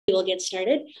We'll get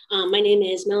started. My name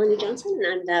is Melanie Johnson, and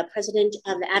I'm the president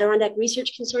of the Adirondack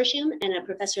Research Consortium and a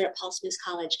professor at Paul Smith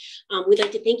College. We'd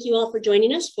like to thank you all for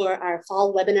joining us for our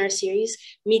fall webinar series,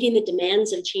 Meeting the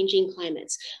Demands of Changing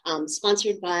Climates,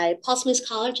 sponsored by Paul Smith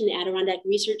College and the Adirondack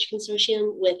Research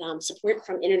Consortium with support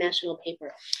from International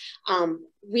Paper.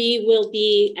 We will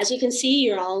be, as you can see,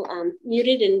 you're all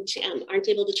muted and aren't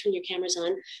able to turn your cameras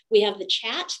on. We have the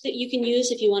chat that you can use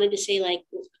if you wanted to say like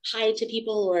hi to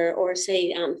people or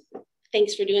say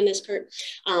thanks for doing this, Curt.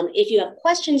 If you have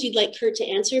questions you'd like Curt to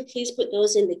answer, please put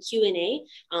those in the Q&A.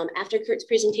 After Curt's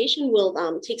presentation,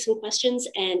 we'll take some questions,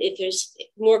 and if there's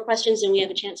more questions than we have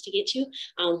a chance to get to,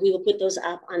 we will put those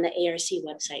up on the ARC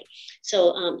website.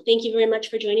 So thank you very much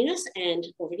for joining us, and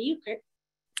over to you, Curt.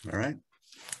 All right.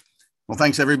 Well,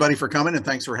 thanks everybody for coming, and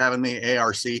thanks for having me,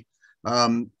 ARC.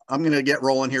 I'm going to get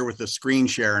rolling here with the screen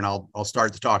share, and I'll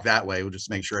start the talk that way. We'll just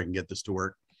make sure I can get this to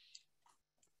work.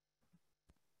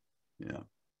 Yeah.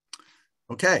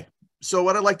 Okay. So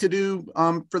what I'd like to do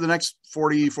for the next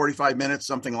 40, 45 minutes,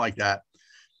 something like that,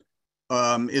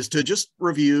 is to just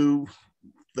review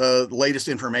the latest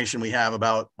information we have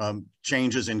about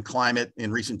changes in climate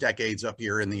in recent decades up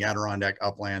here in the Adirondack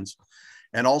uplands,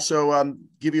 and also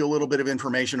give you a little bit of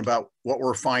information about what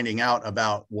we're finding out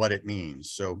about what it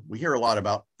means. So we hear a lot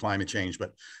about climate change,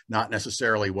 but not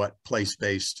necessarily what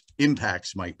place-based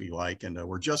impacts might be like. And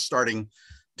we're just starting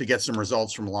to get some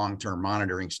results from long-term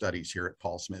monitoring studies here at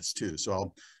Paul Smith's too. So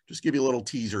I'll just give you little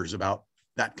teasers about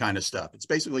that kind of stuff. It's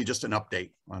basically just an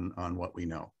update on what we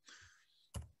know.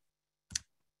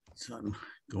 So I'm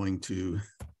going to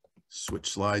switch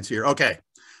slides here. Okay,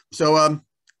 so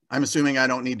I'm assuming I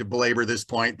don't need to belabor this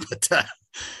point,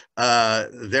 but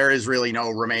there is really no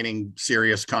remaining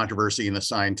serious controversy in the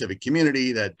scientific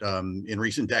community that in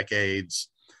recent decades,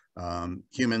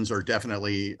 humans are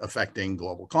definitely affecting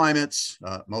global climates.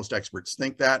 Most experts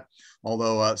think that,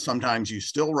 although sometimes you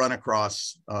still run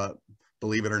across,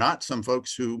 believe it or not, some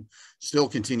folks who still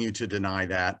continue to deny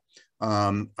that.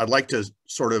 I'd like to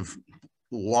sort of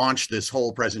launch this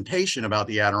whole presentation about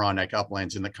the Adirondack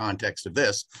uplands in the context of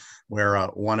this, where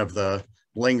one of the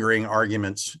lingering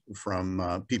arguments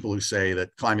from people who say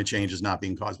that climate change is not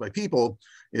being caused by people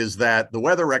is that the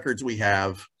weather records we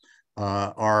have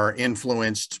are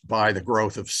influenced by the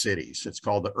growth of cities. It's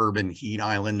called the urban heat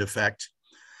island effect.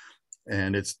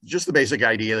 And it's just the basic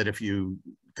idea that if you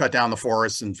cut down the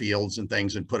forests and fields and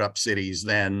things and put up cities,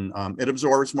 then it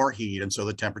absorbs more heat, and so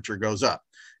the temperature goes up.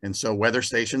 And so weather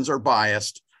stations are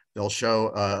biased. They'll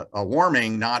show a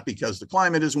warming, not because the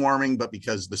climate is warming, but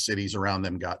because the cities around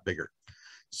them got bigger.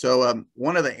 So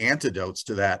one of the antidotes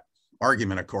to that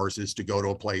argument, of course, is to go to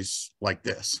a place like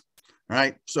this. All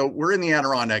right, so we're in the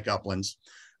Adirondack uplands.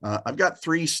 I've got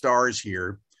 3 stars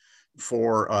here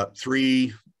for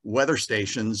 3 weather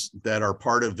stations that are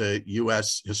part of the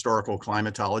U.S. Historical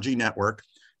Climatology Network,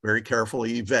 very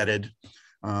carefully vetted.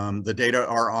 The data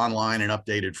are online and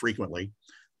updated frequently.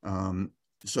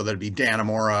 So that'd be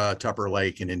Dannemora, Tupper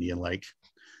Lake, and Indian Lake.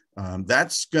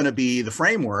 That's going to be the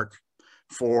framework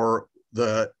for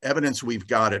the evidence we've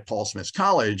got at Paul Smith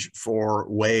College for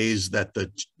ways that the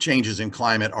changes in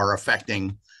climate are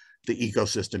affecting the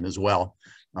ecosystem as well.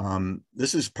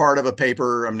 This is part of a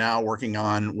paper I'm now working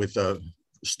on with a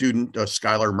student,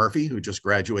 Skylar Murphy, who just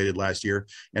graduated last year,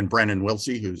 and Brennan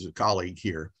Wiltsey, who's a colleague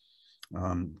here.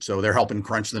 So they're helping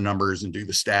crunch the numbers and do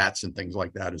the stats and things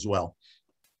like that as well.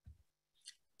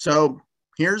 So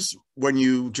here's when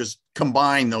you just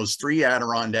combine those 3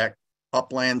 Adirondack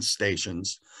upland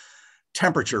stations,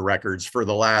 temperature records for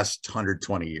the last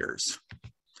 120 years.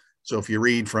 So if you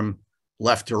read from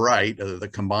left to right, the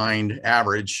combined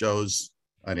average shows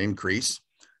an increase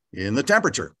in the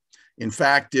temperature. In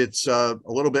fact, it's a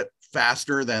little bit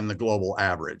faster than the global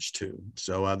average too.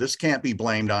 So this can't be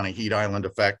blamed on a heat island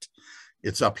effect.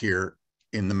 It's up here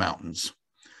in the mountains.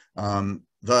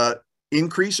 The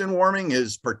increase in warming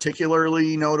is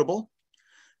particularly notable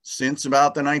since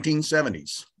about the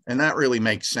 1970s. And that really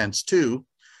makes sense too,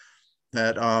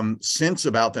 that since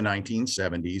about the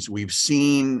 1970s, we've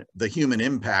seen the human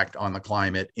impact on the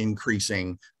climate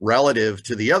increasing relative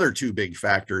to the other 2 big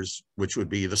factors, which would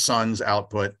be the sun's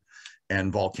output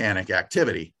and volcanic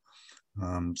activity.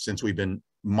 Since we've been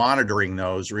monitoring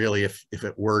those, really, if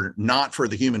it were not for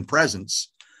the human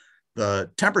presence,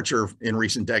 the temperature in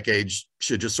recent decades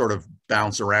should just sort of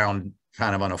bounce around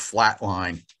kind of on a flat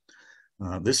line.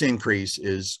 This increase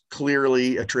is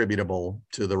clearly attributable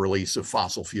to the release of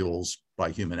fossil fuels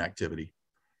by human activity,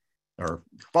 or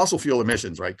fossil fuel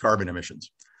emissions, right? Carbon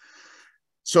emissions.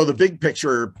 So the big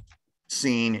picture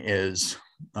scene is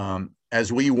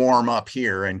as we warm up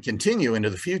here and continue into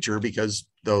the future, because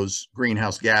those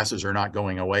greenhouse gases are not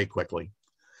going away quickly.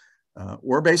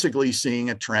 We're basically seeing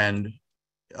a trend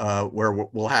where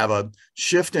we'll have a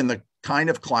shift in the kind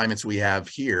of climates we have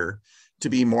here to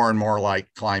be more and more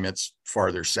like climates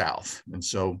farther south. And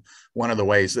so one of the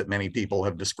ways that many people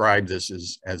have described this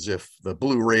is as if the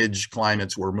Blue Ridge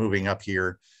climates were moving up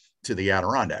here to the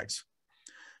Adirondacks.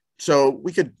 So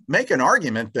we could make an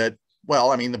argument that,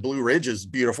 well, I mean, the Blue Ridge is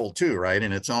beautiful too, right,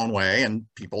 in its own way, and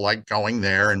people like going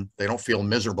there and they don't feel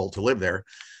miserable to live there.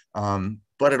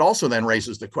 But it also then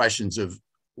raises the questions of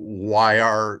why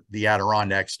are the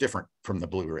Adirondacks different from the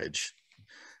Blue Ridge?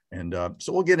 And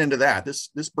so we'll get into that.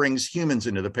 This brings humans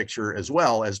into the picture as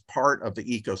well as part of the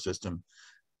ecosystem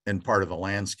and part of the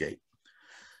landscape.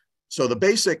 So the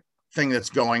basic thing that's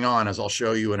going on, as I'll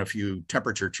show you in a few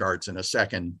temperature charts in a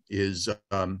second, is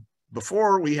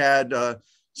before we had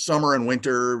summer and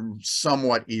winter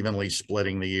somewhat evenly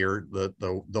splitting the year.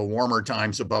 The warmer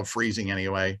times above freezing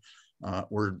anyway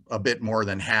were a bit more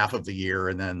than half of the year,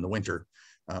 and then the winter.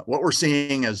 What we're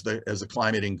seeing as the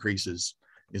climate increases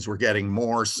is we're getting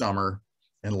more summer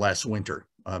and less winter,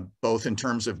 both in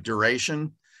terms of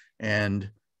duration and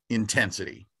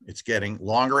intensity. It's getting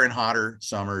longer and hotter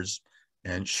summers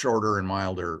and shorter and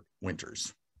milder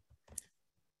winters.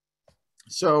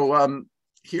 So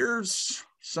here's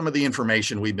some of the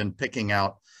information we've been picking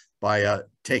out by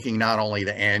taking not only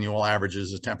the annual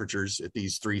averages of temperatures at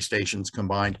these three stations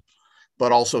combined,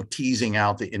 but also teasing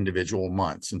out the individual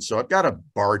months. And so I've got a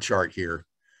bar chart here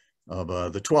of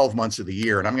the 12 months of the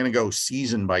year, and I'm going to go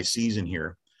season by season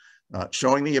here,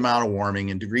 showing the amount of warming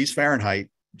in degrees Fahrenheit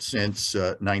since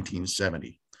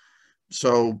 1970.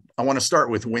 So I want to start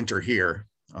with winter here.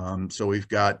 So we've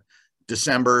got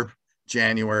December,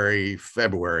 January,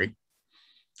 February,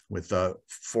 with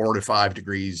 4 to 5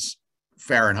 degrees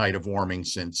Fahrenheit of warming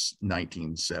since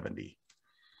 1970.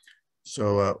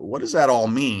 So what does that all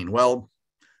mean? Well,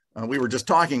 we were just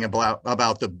talking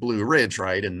about the Blue Ridge,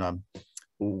 right? And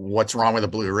what's wrong with the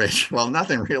Blue Ridge? Well,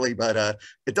 nothing really, but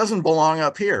it doesn't belong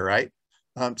up here, right?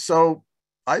 So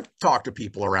I've talked to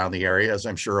people around the area, as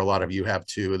I'm sure a lot of you have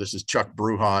too. This is Chuck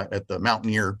Bruja at the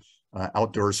Mountaineer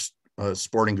Outdoors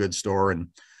Sporting Goods store. And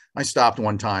I stopped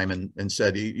one time and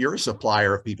said, you're a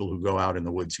supplier of people who go out in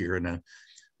the woods here. And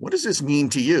what does this mean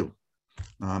to you?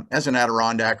 As an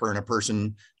Adirondacker and a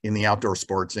person in the outdoor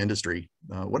sports industry,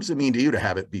 what does it mean to you to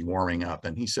have it be warming up?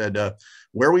 And he said,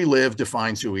 where we live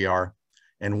defines who we are,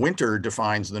 and winter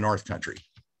defines the North Country.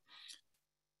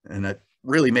 And that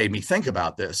really made me think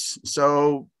about this.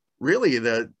 So really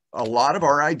a lot of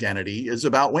our identity is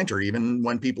about winter, even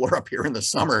when people are up here in the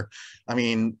summer. I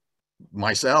mean,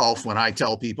 myself, when I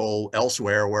tell people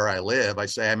elsewhere where I live, I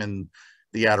say I'm in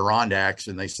the Adirondacks,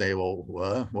 and they say, well,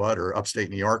 what, or upstate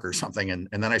New York or something. And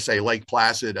then I say Lake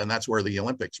Placid, and that's where the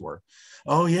Olympics were.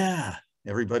 Oh yeah,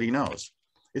 everybody knows.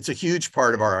 It's a huge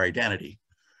part of our identity,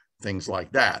 things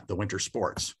like that, the winter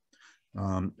sports.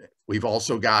 We've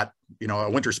also got,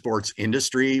 a winter sports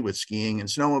industry with skiing and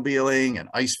snowmobiling and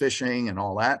ice fishing and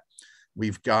all that.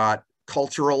 We've got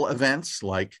cultural events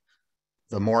like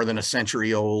the more than a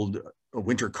century old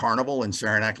winter carnival in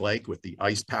Saranac Lake with the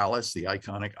Ice Palace, the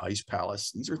iconic Ice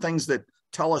Palace. These are things that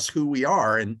tell us who we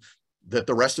are and that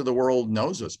the rest of the world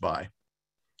knows us by.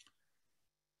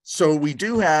 So we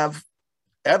do have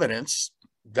evidence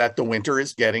that the winter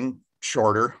is getting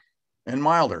shorter and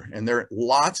milder, and there are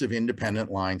lots of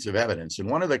independent lines of evidence. And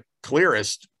one of the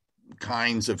clearest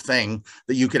kinds of thing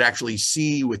that you could actually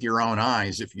see with your own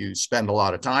eyes if you spend a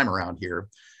lot of time around here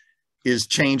is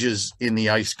changes in the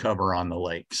ice cover on the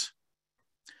lakes.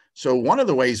 So one of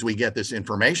the ways we get this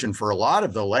information for a lot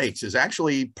of the lakes is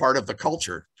actually part of the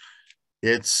culture.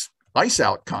 It's ice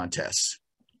out contests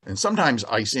and sometimes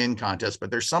ice in contests,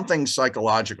 but there's something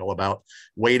psychological about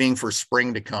waiting for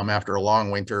spring to come after a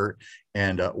long winter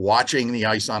and watching the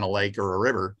ice on a lake or a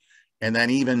river. And then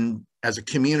even as a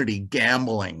community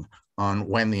gambling on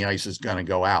when the ice is going to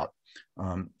go out.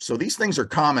 So these things are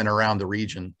common around the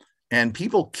region, and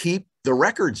people keep the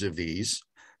records of these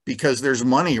because there's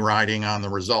money riding on the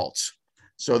results.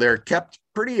 So they're kept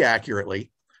pretty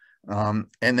accurately. And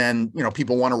then,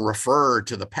 people want to refer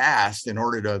to the past in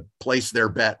order to place their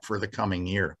bet for the coming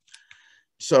year.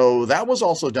 So that was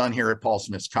also done here at Paul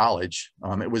Smith's College.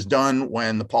 It was done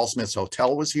when the Paul Smith's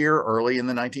Hotel was here early in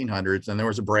the 1900s, and there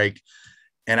was a break.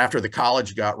 And after the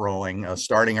college got rolling,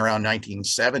 starting around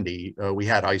 1970, we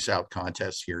had ice out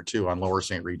contests here too on Lower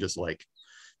St. Regis Lake.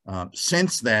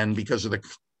 Since then, because of the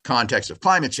context of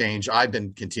climate change, I've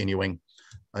been continuing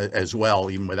as well,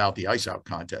 even without the ice out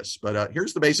contests. But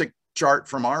here's the basic chart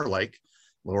from our lake,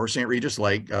 Lower St. Regis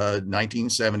Lake,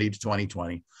 1970 to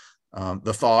 2020.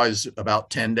 The thaw is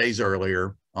about 10 days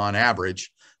earlier on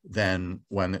average. than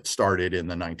when it started in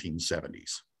the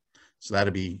 1970s. So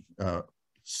that'd be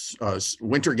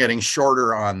winter getting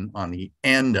shorter on the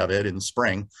end of it in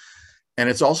spring. And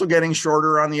it's also getting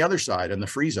shorter on the other side, on the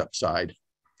freeze up side.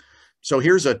 So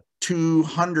here's a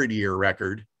 200-year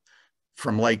record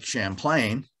from Lake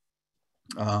Champlain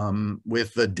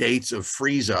with the dates of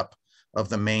freeze up of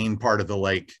the main part of the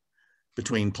lake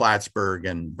between Plattsburgh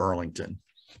and Burlington.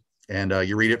 And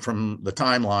you read it from the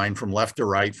timeline from left to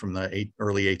right from the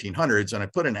early 1800s. And I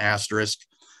put an asterisk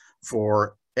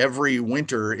for every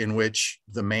winter in which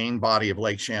the main body of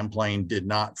Lake Champlain did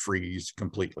not freeze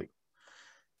completely.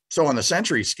 So on the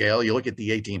century scale, you look at the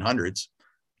 1800s,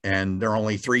 and there are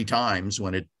only 3 times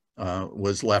when it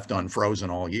was left unfrozen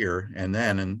all year. And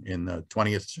then in the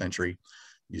 20th century,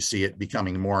 you see it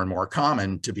becoming more and more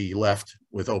common to be left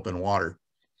with open water.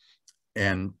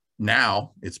 And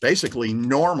now it's basically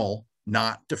normal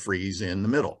not to freeze in the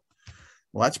middle.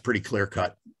 Well, that's a pretty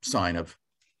clear-cut sign of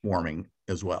warming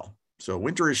as well. So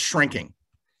winter is shrinking.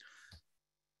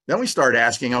 Then we start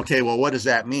asking, okay, well, what does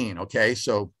that mean? Okay,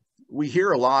 so we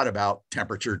hear a lot about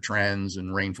temperature trends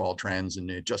and rainfall trends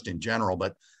and just in general,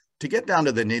 but to get down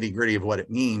to the nitty-gritty of what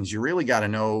it means, you really got to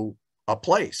know a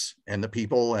place and the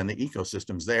people and the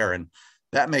ecosystems there. And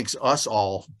that makes us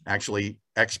all actually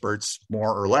experts,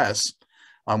 more or less,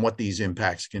 on what these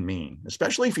impacts can mean,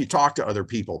 especially if you talk to other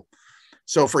people.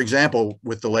 So for example,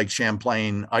 with the Lake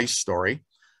Champlain ice story,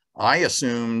 I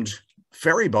assumed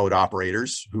ferry boat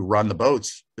operators who run the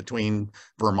boats between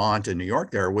Vermont and New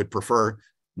York there would prefer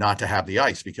not to have the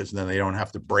ice because then they don't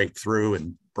have to break through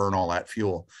and burn all that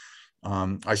fuel.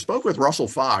 I spoke with Russell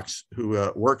Fox,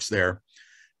 who works there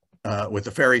with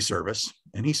the ferry service,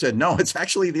 and he said, no, it's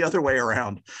actually the other way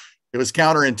around. It was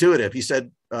counterintuitive. He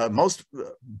said most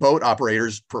boat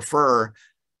operators prefer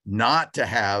not to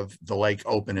have the lake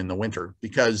open in the winter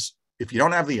because if you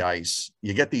don't have the ice,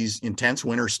 you get these intense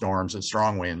winter storms and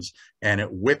strong winds, and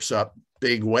it whips up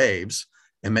big waves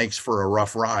and makes for a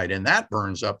rough ride. And that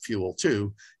burns up fuel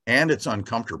too, and it's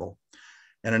uncomfortable.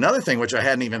 And another thing, which I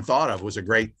hadn't even thought of, was a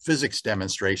great physics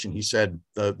demonstration. He said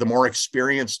the more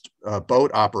experienced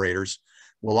boat operators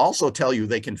will also tell you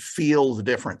they can feel the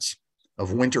difference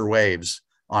of winter waves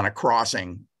on a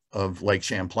crossing of Lake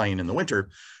Champlain in the winter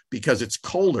because it's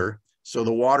colder, so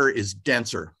the water is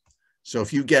denser. So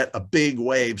if you get a big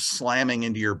wave slamming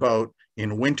into your boat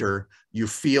in winter, you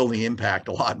feel the impact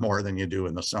a lot more than you do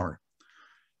in the summer.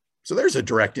 So there's a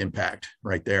direct impact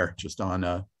right there just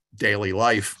on daily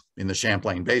life in the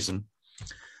Champlain Basin.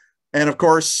 And of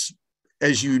course,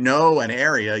 as you know an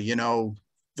area, you know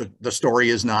the story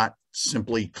is not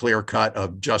simply clear cut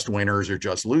of just winners or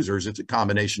just losers. It's a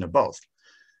combination of both.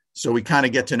 So we kind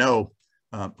of get to know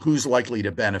who's likely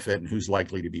to benefit and who's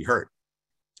likely to be hurt.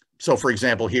 So for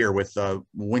example, here with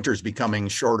winters becoming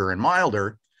shorter and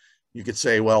milder, you could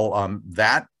say, well,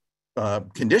 that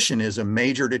condition is a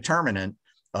major determinant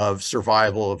of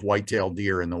survival of white-tailed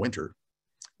deer in the winter,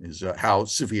 is how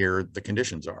severe the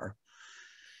conditions are.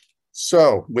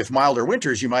 So with milder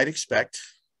winters, you might expect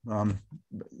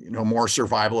more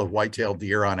survival of white-tailed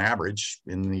deer on average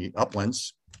in the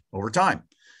uplands over time.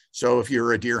 So if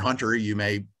you're a deer hunter, you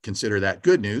may consider that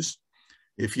good news.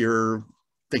 If you're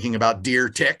thinking about deer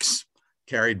ticks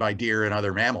carried by deer and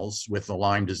other mammals with the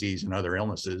Lyme disease and other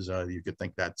illnesses, you could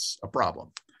think that's a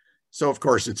problem. So of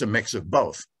course, it's a mix of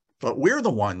both. But we're the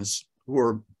ones who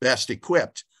are best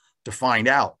equipped to find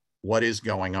out what is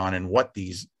going on and what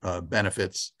these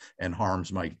benefits and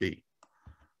harms might be.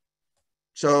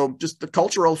 So just the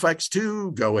cultural effects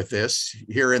too go with this.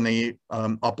 Here in the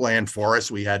upland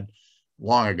forest, we had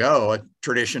long ago a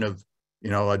tradition of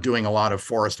doing a lot of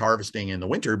forest harvesting in the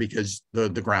winter because the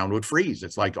ground would freeze.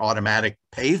 It's like automatic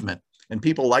pavement, and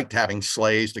people liked having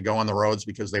sleighs to go on the roads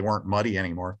because they weren't muddy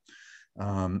anymore.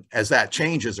 As that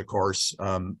changes, of course,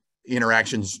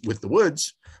 interactions with the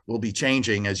woods will be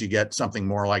changing as you get something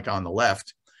more like on the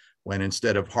left, when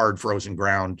instead of hard frozen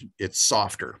ground, it's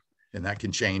softer. And that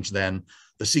can change then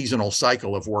the seasonal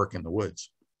cycle of work in the woods.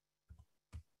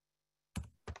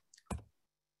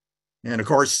 And of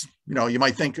course, you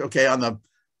might think, okay, on the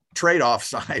trade-off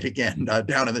side again,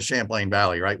 down in the Champlain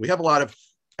Valley, right? We have a lot of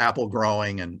apple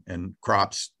growing and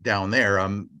crops down there.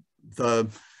 The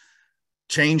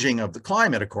changing of the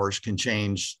climate, of course, can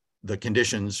change the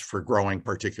conditions for growing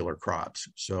particular crops.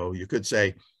 So you could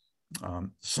say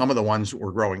some of the ones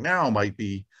we're growing now might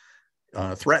be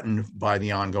threatened by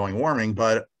the ongoing warming,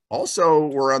 but also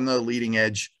we're on the leading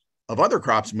edge of other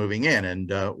crops moving in,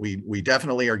 and we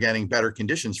definitely are getting better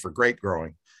conditions for grape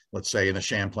growing, let's say in the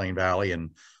Champlain Valley, and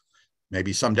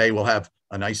maybe someday we'll have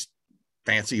a nice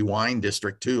fancy wine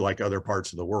district too, like other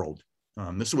parts of the world.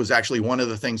 This was actually one of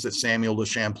the things that Samuel de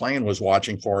Champlain was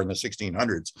watching for in the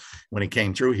 1600s when he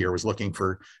came through here, was looking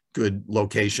for good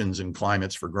locations and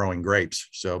climates for growing grapes.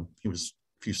 So he was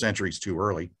a few centuries too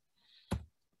early.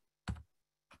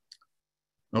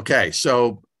 Okay,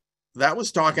 so that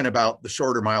was talking about the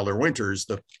shorter, milder winters.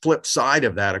 The flip side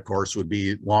of that, of course, would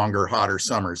be longer, hotter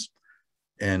summers.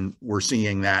 And we're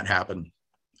seeing that happen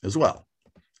as well.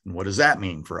 And what does that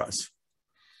mean for us?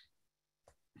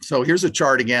 So here's a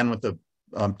chart again with the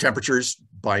temperatures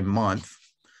by month.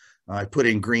 I put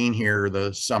in green here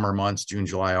the summer months, June,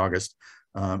 July, August.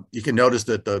 You can notice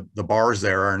that the bars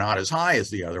there are not as high as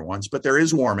the other ones, but there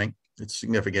is warming. It's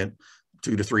significant,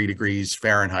 2 to 3 degrees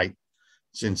Fahrenheit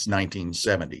since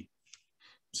 1970.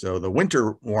 So the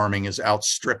winter warming is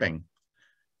outstripping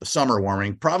the summer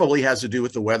warming. Probably has to do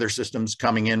with the weather systems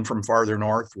coming in from farther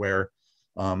north, where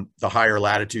the higher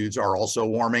latitudes are also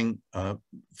warming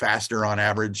faster on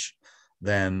average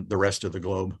than the rest of the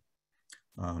globe.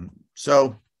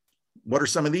 So what are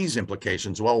some of these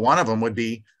implications? Well, one of them would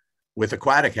be with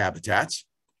aquatic habitats.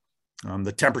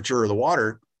 The temperature of the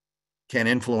water can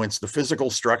influence the physical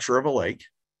structure of a lake,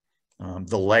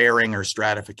 the layering or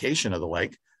stratification of the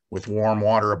lake, with warm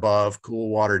water above, cool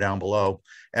water down below,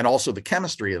 and also the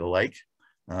chemistry of the lake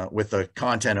with the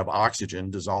content of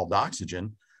oxygen, dissolved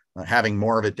oxygen, having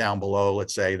more of it down below,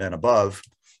 let's say, than above,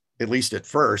 at least at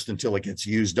first, until it gets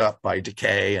used up by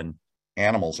decay and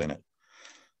animals in it.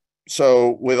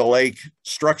 So with a lake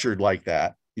structured like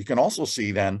that, you can also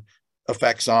see then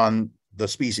effects on the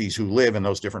species who live in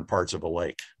those different parts of a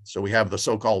lake. So we have the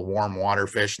so-called warm water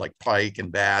fish like pike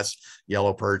and bass,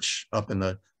 yellow perch up in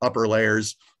the upper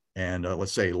layers, and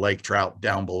let's say lake trout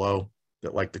down below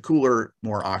that like the cooler,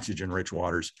 more oxygen-rich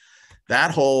waters.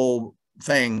 That whole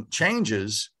thing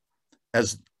changes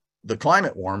as the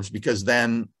climate warms, because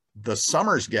then the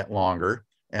summers get longer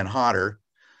and hotter.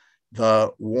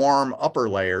 The warm upper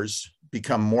layers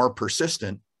become more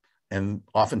persistent and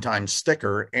oftentimes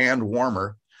thicker and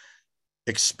warmer,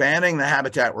 expanding the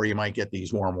habitat where you might get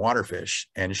these warm water fish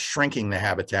and shrinking the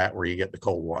habitat where you get the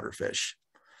cold water fish.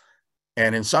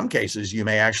 And in some cases, you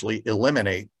may actually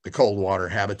eliminate the cold water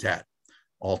habitat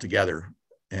altogether.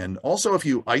 And also, if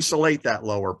you isolate that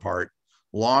lower part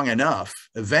long enough,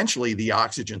 eventually the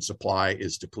oxygen supply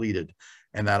is depleted.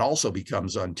 And that also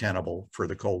becomes untenable for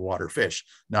the cold water fish,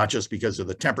 not just because of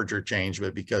the temperature change,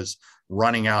 but because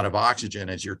running out of oxygen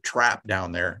as you're trapped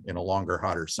down there in a longer,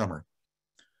 hotter summer.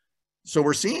 So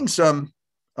we're seeing some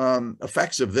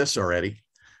effects of this already.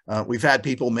 We've had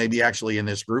people maybe actually in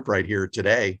this group right here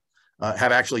today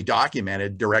have actually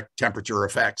documented direct temperature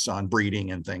effects on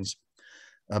breeding and things.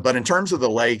 But in terms of the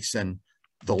lakes and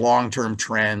the long-term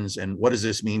trends and what does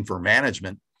this mean for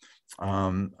management,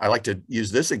 I like to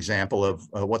use this example of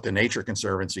what the Nature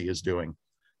Conservancy is doing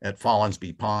at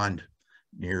Follansbee Pond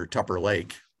near Tupper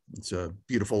Lake. It's a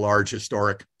beautiful, large,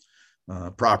 historic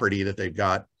property that they've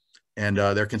got. And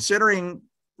they're considering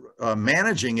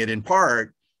managing it in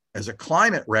part as a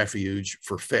climate refuge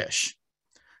for fish.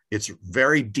 It's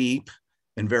very deep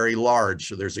and very large.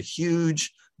 So there's a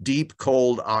huge, deep,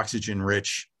 cold,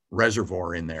 oxygen-rich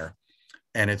reservoir in there.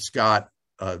 And it's got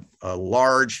a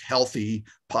large, healthy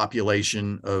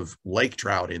population of lake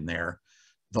trout in there,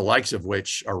 the likes of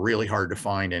which are really hard to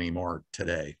find anymore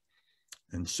today.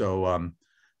 And so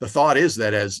the thought is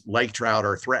that as lake trout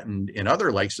are threatened in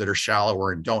other lakes that are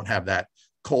shallower and don't have that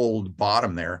cold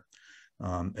bottom there,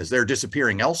 as they're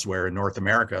disappearing elsewhere in North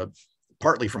America,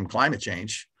 partly from climate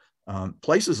change,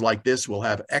 places like this will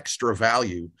have extra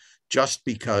value just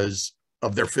because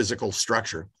of their physical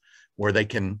structure, where they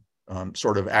can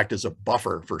sort of act as a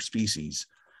buffer for species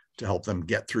to help them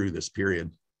get through this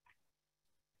period.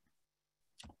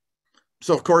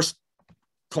 So of course,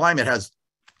 climate has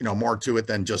more to it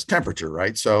than just temperature,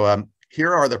 right? So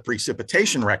here are the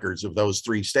precipitation records of those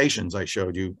 3 stations I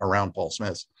showed you around Paul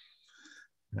Smith's,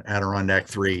 Adirondack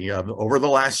 3, over the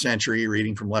last century,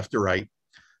 reading from left to right,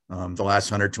 the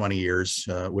last 120 years,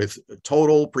 with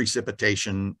total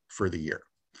precipitation for the year.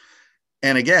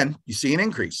 And again, you see an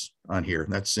increase on here.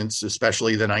 That's since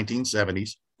especially the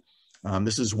 1970s.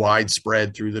 This is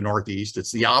widespread through the Northeast.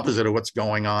 It's the opposite of what's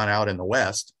going on out in the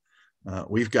West.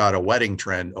 We've got a wetting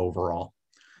trend overall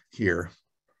here.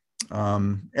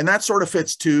 And that sort of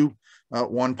fits to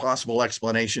one possible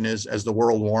explanation is as the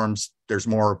world warms, there's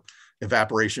more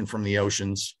evaporation from the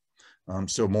oceans.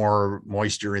 So more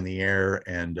moisture in the air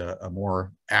and a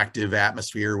more active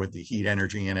atmosphere with the heat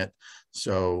energy in it.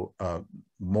 So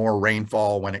more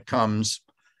rainfall when it comes,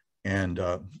 and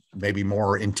maybe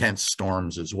more intense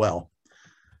storms as well.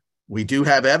 We do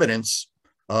have evidence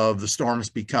of the storms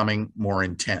becoming more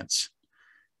intense.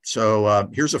 So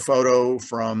here's a photo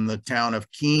from the town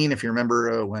of Keene. If you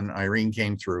remember when Irene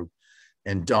came through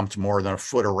and dumped more than a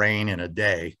foot of rain in a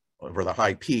day over the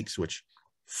high peaks, which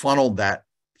funneled that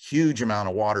huge amount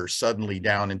of water suddenly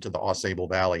down into the Ausable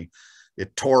Valley.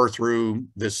 It tore through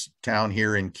this town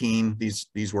here in Keene.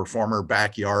 These were former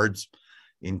backyards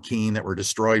in Keene that were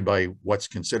destroyed by what's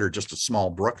considered just a small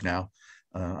brook now,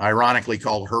 ironically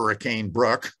called Hurricane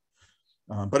Brook.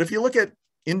 But if you look at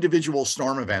individual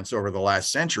storm events over the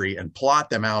last century and plot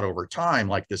them out over time,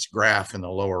 like this graph in the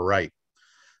lower right,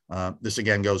 this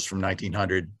again goes from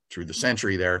 1900 through the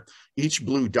century there. Each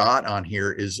blue dot on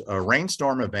here is a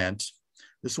rainstorm event.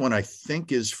 This one I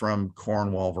think is from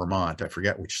Cornwall, Vermont. I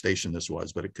forget which station this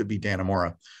was, but it could be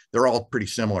Dannemora. They're all pretty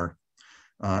similar.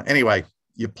 Anyway,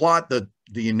 you plot the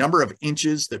number of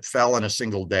inches that fell in a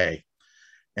single day.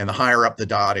 And the higher up the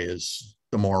dot is,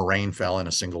 the more rain fell in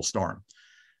a single storm.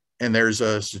 And there's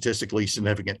a statistically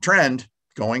significant trend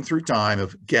going through time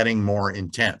of getting more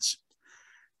intense.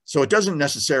 So it doesn't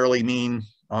necessarily mean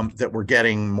that we're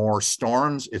getting more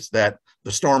storms. It's that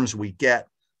the storms we get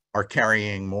are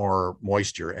carrying more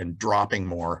moisture and dropping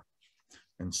more.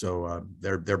 And so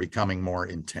they're becoming more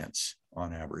intense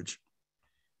on average.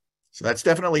 So that's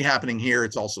definitely happening here.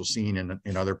 It's also seen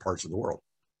in other parts of the world.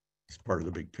 It's part of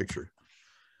the big picture.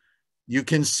 You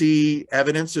can see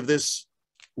evidence of this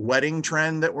wetting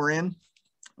trend that we're in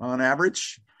on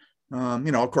average.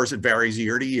 Of course, it varies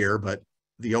year to year, but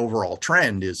the overall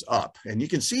trend is up. And you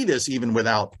can see this even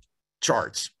without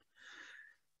charts.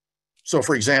 So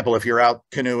for example, if you're out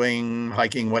canoeing,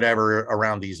 hiking, whatever,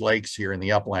 around these lakes here in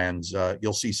the uplands,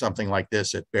 you'll see something like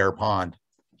this at Bear Pond,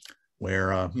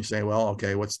 where you say, well,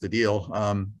 okay, what's the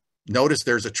deal? Notice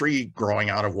there's a tree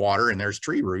growing out of water and there's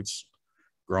tree roots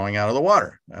growing out of the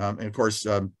water. And of course,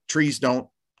 trees don't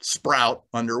sprout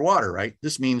underwater, right?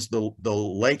 This means the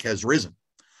lake has risen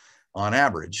on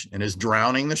average and is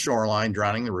drowning the shoreline,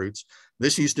 drowning the roots.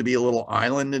 This used to be a little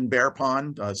island in Bear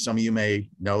Pond. Some of you may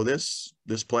know this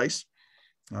place.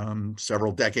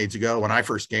 Several decades ago, when I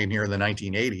first came here in the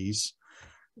 1980s,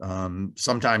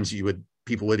 sometimes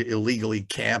people would illegally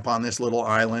camp on this little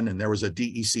island, and there was a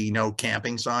DEC no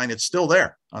camping sign. It's still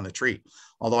there on the tree,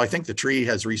 although I think the tree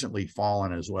has recently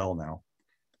fallen as well now.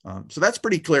 So that's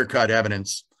pretty clear-cut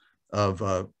evidence of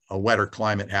a wetter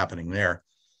climate happening there.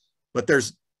 But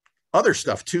there's other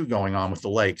stuff too going on with the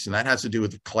lakes, and that has to do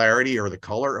with the clarity or the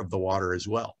color of the water as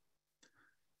well.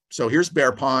 So here's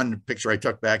Bear Pond, a picture I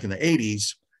took back in the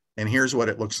 80s, and here's what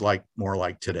it looks like more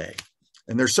like today.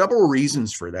 And there's several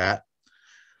reasons for that.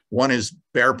 One is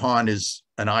Bear Pond is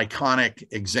an iconic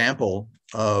example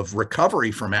of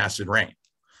recovery from acid rain.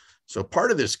 So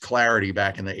part of this clarity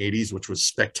back in the 80s, which was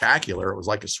spectacular, it was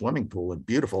like a swimming pool and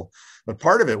beautiful, but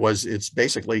part of it was it's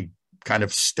basically kind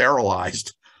of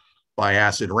sterilized by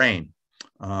acid rain.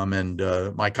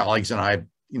 My colleagues and I,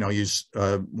 use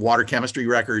water chemistry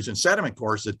records and sediment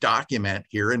cores that document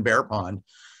here in Bear Pond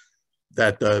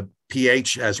that the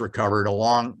pH has recovered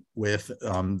along with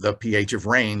the pH of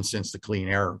rain since the Clean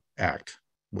Air Act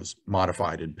was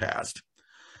modified and passed.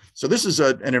 So this is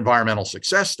an environmental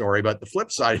success story, but the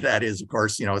flip side of that is, of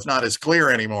course, it's not as clear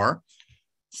anymore.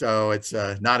 So it's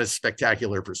not as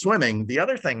spectacular for swimming. The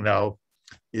other thing, though,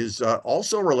 is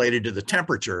also related to the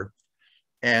temperature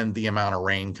and the amount of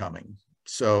rain coming.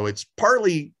 So it's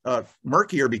partly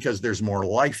murkier because there's more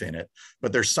life in it,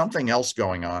 but there's something else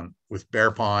going on with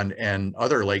Bear Pond and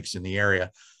other lakes in the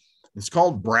area. It's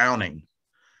called browning.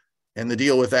 And the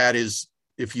deal with that is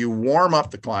if you warm up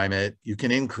the climate, you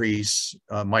can increase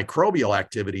microbial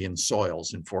activity in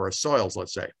soils, in forest soils,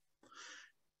 let's say,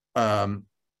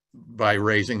 by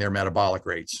raising their metabolic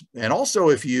rates. And also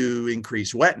if you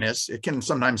increase wetness, it can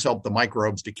sometimes help the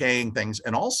microbes decaying things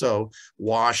and also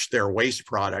wash their waste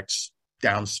products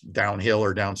downhill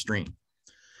or downstream.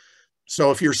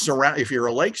 So if you're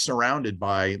a lake surrounded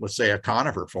by, let's say, a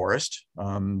conifer forest,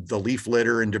 the leaf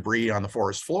litter and debris on the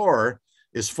forest floor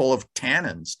is full of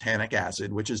tannins, tannic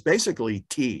acid, which is basically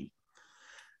tea.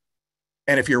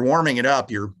 And if you're warming it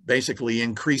up, you're basically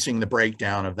increasing the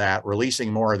breakdown of that,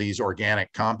 releasing more of these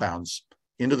organic compounds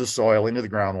into the soil, into the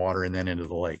groundwater, and then into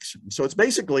the lakes. So it's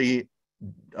basically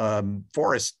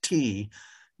forest tea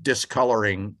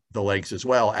discoloring the lakes as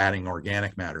well, adding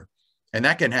organic matter. And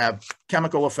that can have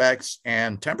chemical effects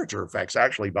and temperature effects,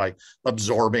 actually, by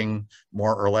absorbing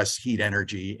more or less heat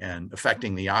energy and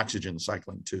affecting the oxygen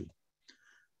cycling too.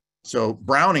 So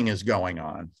browning is going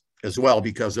on as well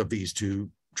because of these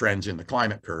two trends in the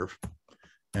climate curve.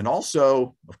 And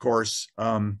also, of course,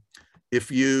 if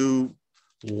you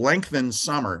lengthen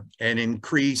summer and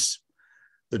increase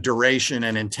the duration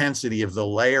and intensity of the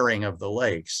layering of the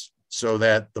lakes so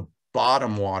that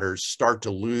bottom waters start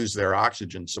to lose their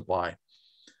oxygen supply.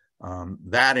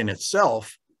 That in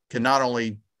itself can not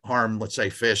only harm, let's say,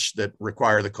 fish that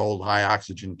require the cold, high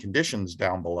oxygen conditions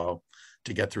down below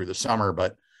to get through the summer,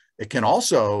 but it can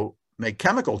also make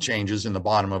chemical changes in the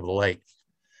bottom of the lake,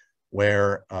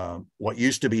 where what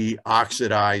used to be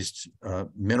oxidized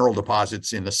mineral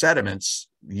deposits in the sediments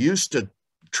used to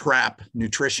trap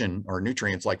nutrition or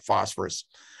nutrients like phosphorus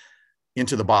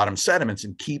into the bottom sediments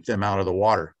and keep them out of the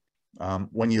water.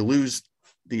 When you lose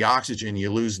the oxygen,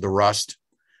 you lose the rust.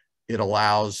 It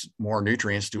allows more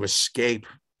nutrients to escape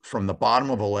from the bottom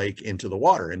of a lake into the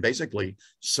water and basically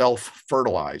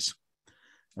self-fertilize.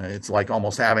 It's like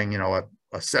almost having,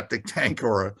 a septic tank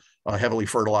or a heavily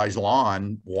fertilized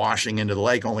lawn washing into the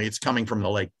lake, only it's coming from the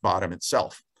lake bottom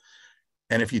itself.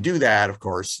 And if you do that, of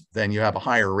course, then you have a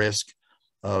higher risk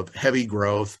of heavy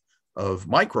growth of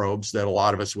microbes that a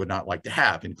lot of us would not like to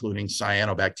have, including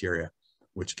cyanobacteria,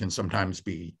 which can sometimes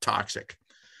be toxic.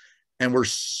 And we're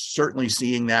certainly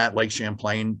seeing that Lake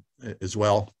Champlain as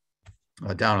well,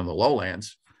 down in the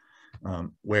lowlands,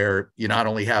 where you not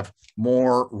only have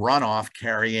more runoff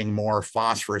carrying more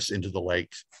phosphorus into the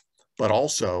lakes, but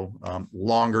also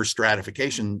longer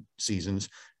stratification seasons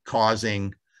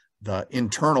causing the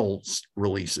internal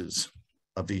releases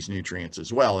of these nutrients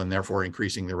as well, and therefore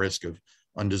increasing the risk of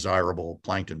undesirable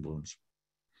plankton blooms.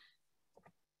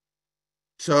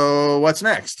 So what's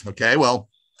next? Okay, well,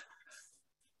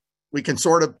 we can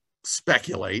sort of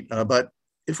speculate, but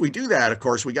if we do that, of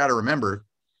course, we got to remember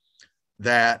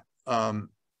that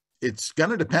it's going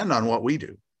to depend on what we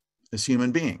do as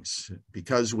human beings,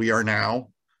 because we are now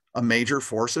a major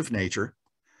force of nature.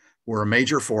 We're a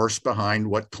major force behind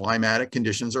what climatic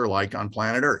conditions are like on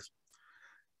planet Earth.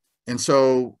 And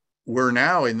so we're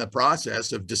now in the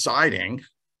process of deciding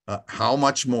how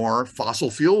much more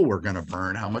fossil fuel we're going to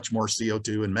burn, how much more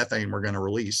CO2 and methane we're going to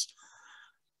release.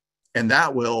 And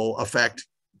that will affect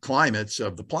climates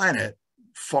of the planet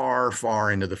far,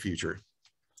 far into the future.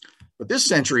 But this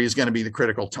century is going to be the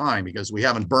critical time because we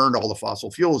haven't burned all the fossil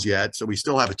fuels yet, so we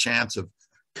still have a chance of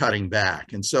cutting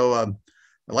back. And so I'd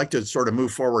like to sort of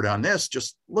move forward on this,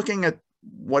 just looking at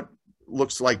what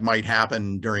looks like might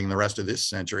happen during the rest of this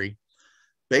century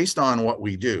based on what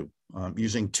we do,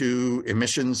 using two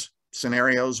emissions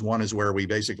scenarios. One is where we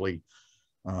basically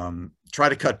try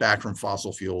to cut back from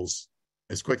fossil fuels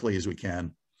as quickly as we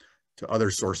can to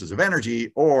other sources of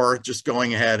energy, or just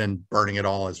going ahead and burning it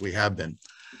all as we have been.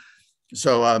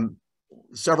 So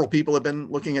several people have been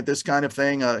looking at this kind of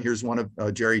thing. Here's one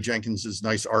of Jerry Jenkins's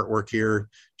nice artwork here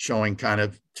showing kind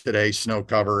of today's snow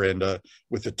cover and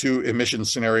with the two emission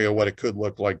scenario, what it could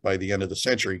look like by the end of the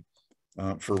century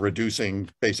for reducing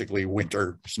basically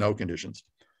winter snow conditions.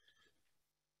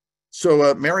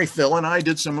 So Mary Phil and I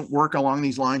did some work along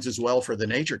these lines as well for the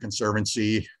Nature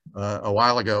Conservancy a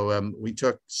while ago. We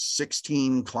took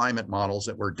 16 climate models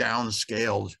that were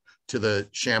downscaled to the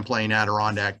Champlain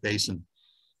Adirondack Basin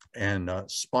and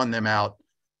spun them out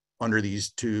under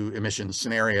these two emission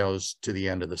scenarios to the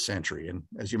end of the century. And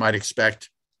as you might expect,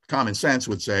 common sense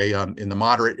would say in the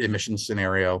moderate emission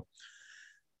scenario,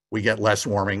 we get less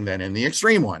warming than in the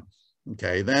extreme one.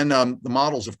 Okay, then the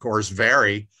models, of course,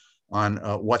 vary on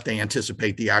what they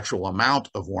anticipate the actual amount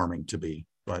of warming to be.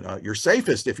 But you're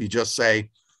safest if you just say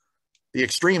the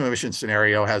extreme emission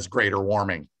scenario has greater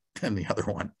warming than the other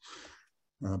one.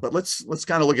 But let's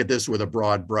kind of look at this with a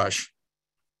broad brush.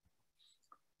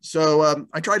 So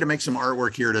I tried to make some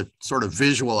artwork here to sort of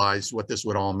visualize what this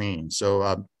would all mean.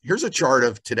 So here's a chart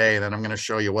of today, and then I'm going to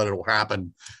show you what will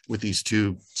happen with these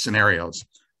two scenarios.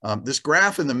 This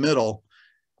graph in the middle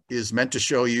is meant to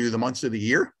show you the months of the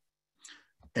year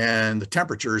and the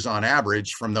temperatures on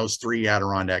average from those three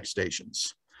Adirondack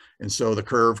stations. And so the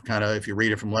curve kind of, if you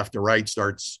read it from left to right,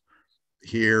 starts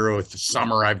here with the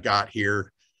summer I've got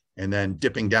here, and then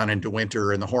dipping down into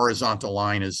winter, and the horizontal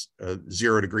line is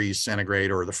 0 degrees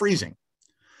centigrade or the freezing.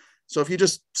 So if you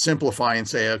just simplify and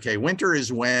say, okay, winter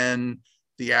is when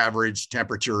the average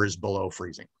temperature is below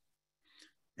freezing.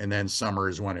 And then summer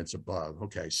is when it's above.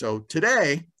 Okay, so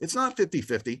today, it's not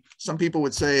 50-50. Some people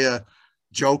would say,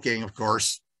 joking, of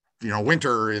course,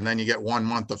 winter, and then you get 1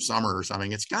 month of summer or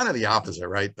something. It's kind of the opposite,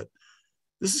 right? But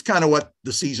this is kind of what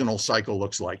the seasonal cycle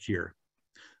looks like here,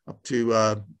 up to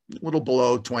a little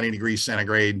below 20 degrees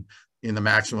centigrade in the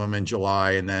maximum in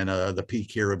July. And then the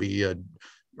peak here will be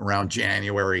around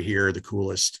January here, the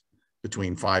coolest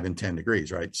between 5 and 10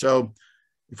 degrees, right? So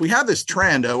if we have this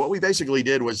trend, what we basically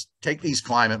did was take these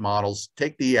climate models,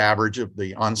 take the average of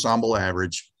the ensemble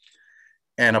average,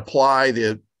 and apply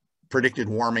the predicted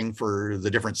warming for the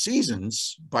different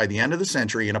seasons by the end of the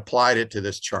century and applied it to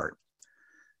this chart.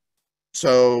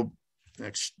 So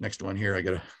next one here. I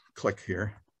got to click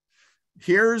here.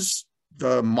 Here's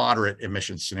the moderate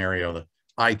emission scenario. The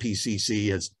IPCC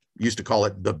has used to call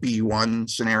it the B1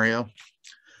 scenario.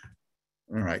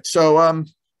 All right, so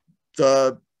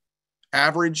the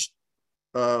average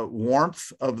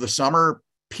warmth of the summer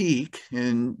peak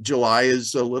in July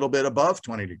is a little bit above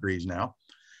 20 degrees now.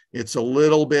 It's a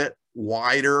little bit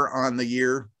wider on the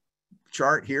year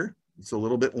chart here. It's a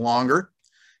little bit longer,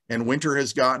 and winter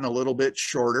has gotten a little bit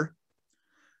shorter.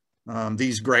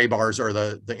 These gray bars are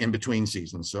the in-between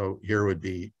seasons. So here would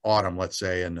be autumn, let's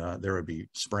say, and there would be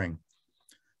spring.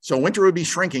 So winter would be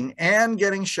shrinking and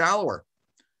getting shallower.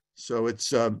 So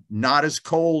it's not as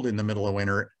cold in the middle of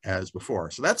winter as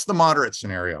before. So that's the moderate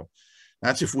scenario.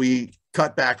 That's if we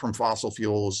cut back from fossil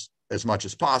fuels as much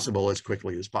as possible, as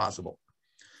quickly as possible.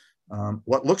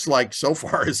 What looks like so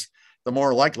far is the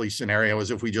more likely scenario is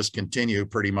if we just continue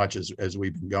pretty much as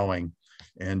we've been going.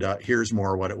 And here's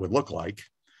more what it would look like.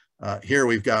 Here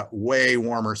we've got way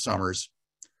warmer summers,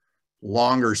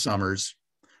 longer summers.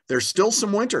 There's still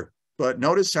some winter, but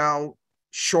notice how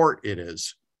short it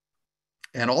is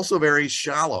and also very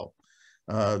shallow.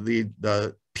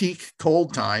 The peak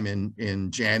cold time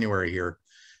in January here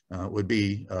would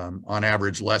be on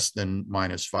average less than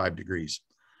 -5 degrees.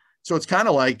 So it's kind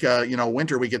of like,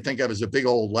 winter we could think of as a big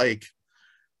old lake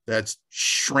that's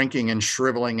shrinking and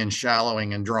shriveling and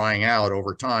shallowing and drying out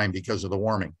over time because of the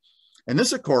warming. And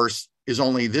this, of course, is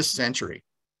only this century.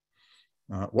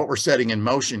 What we're setting in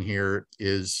motion here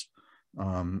is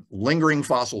lingering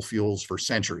fossil fuels for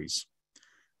centuries.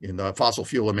 In the fossil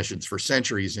fuel emissions for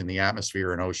centuries in the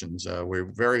atmosphere and oceans, we're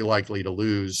very likely to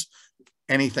lose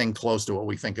anything close to what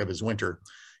we think of as winter,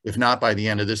 if not by the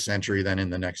end of this century, then in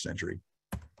the next century,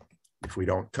 if we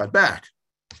don't cut back.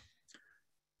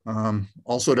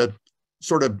 Also, to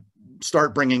sort of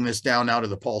start bringing this down now to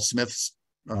the Paul Smith's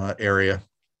area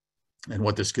and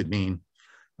what this could mean.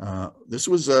 This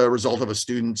was a result of a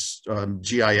student's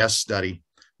GIS study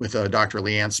with Dr.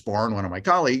 Leanne Sporn, one of my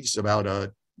colleagues,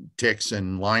 about ticks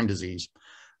and Lyme disease,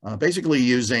 basically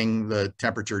using the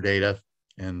temperature data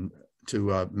and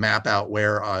to map out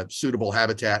where a suitable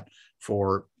habitat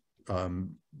for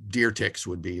deer ticks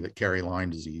would be that carry Lyme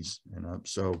disease. And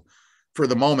so for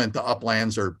the moment, the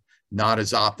uplands are not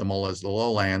as optimal as the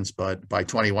lowlands, but by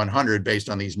 2100, based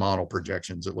on these model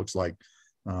projections, it looks like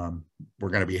we're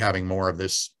going to be having more of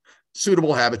this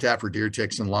suitable habitat for deer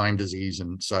ticks and Lyme disease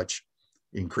and such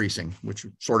increasing, which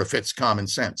sort of fits common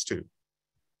sense too.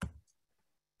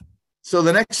 So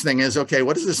the next thing is, okay,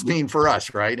 what does this mean for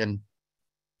us, right? And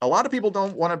a lot of people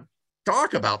don't want to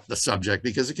talk about the subject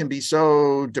because it can be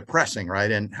so depressing,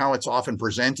 right? And how it's often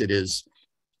presented is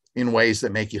in ways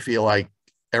that make you feel like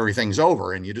everything's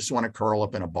over and you just want to curl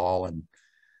up in a ball and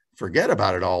forget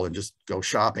about it all and just go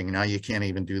shopping. Now you can't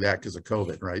even do that because of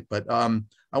COVID, right? But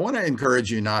I want to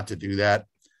encourage you not to do that.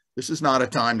 This is not a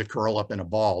time to curl up in a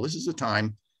ball. This is a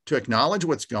time to acknowledge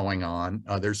what's going on.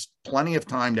 There's plenty of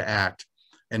time to act,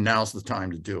 and now's the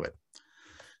time to do it.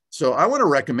 So I want to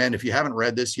recommend, if you haven't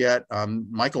read this yet,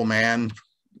 Michael Mann,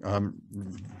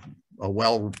 a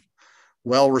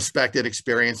well-respected,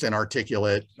 experienced, and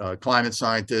articulate climate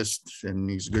scientist, and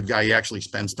he's a good guy. He actually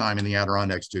spends time in the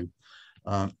Adirondacks too.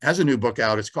 Has a new book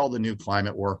out. It's called The New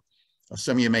Climate War.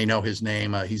 Some of you may know his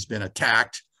name. He's been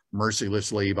attacked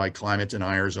mercilessly by climate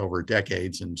deniers over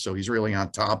decades, and so he's really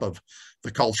on top of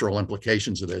the cultural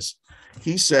implications of this.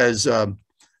 He says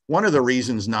one of the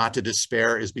reasons not to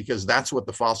despair is because that's what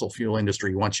the fossil fuel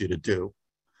industry wants you to do.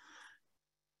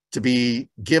 To be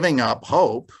giving up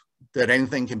hope that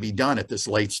anything can be done at this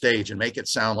late stage and make it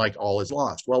sound like all is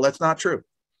lost. Well, that's not true.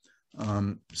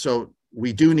 So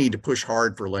we do need to push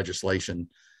hard for legislation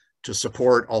to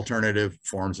support alternative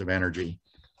forms of energy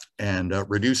and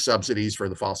reduce subsidies for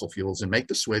the fossil fuels and make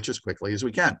the switch as quickly as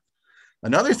we can.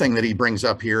 Another thing that he brings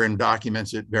up here and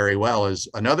documents it very well is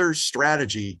another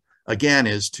strategy, again,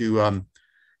 is to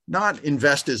not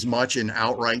invest as much in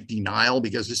outright denial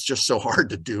because it's just so hard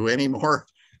to do anymore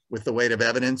with the weight of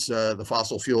evidence. The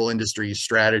fossil fuel industry's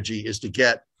strategy is to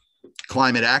get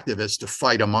climate activists to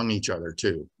fight among each other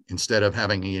too, instead of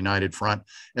having a united front.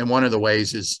 And one of the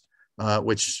ways is,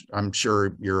 which I'm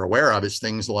sure you're aware of, is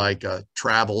things like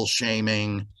travel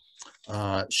shaming,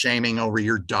 shaming over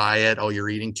your diet. Oh, you're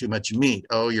eating too much meat.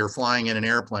 Oh, you're flying in an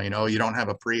airplane. Oh, you don't have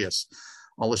a Prius.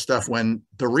 All this stuff, when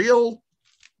the real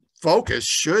focus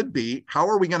should be, how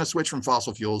are we going to switch from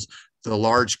fossil fuels? The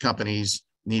large companies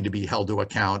need to be held to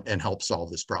account and help solve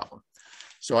this problem.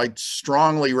 So I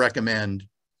strongly recommend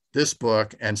this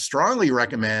book and strongly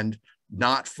recommend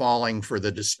not falling for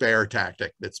the despair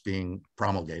tactic that's being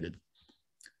promulgated.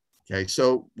 Okay,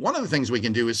 so one of the things we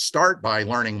can do is start by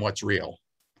learning what's real.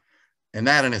 And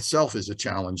that in itself is a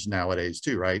challenge nowadays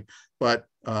too, right? But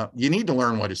you need to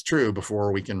learn what is true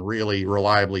before we can really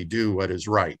reliably do what is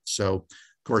right. So,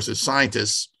 of course, as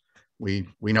scientists, we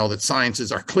know that science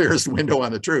is our clearest window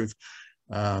on the truth.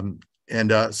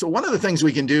 So one of the things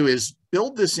we can do is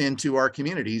build this into our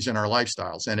communities and our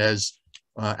lifestyles. And as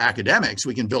academics,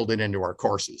 we can build it into our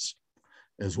courses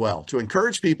as well to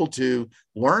encourage people to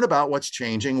learn about what's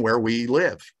changing where we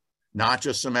live, not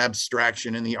just some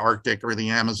abstraction in the Arctic or the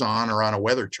Amazon or on a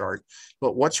weather chart,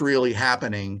 but what's really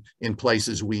happening in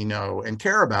places we know and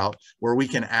care about where we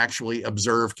can actually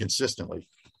observe consistently.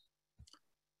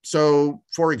 So,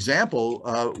 for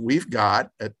example, we've got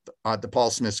at the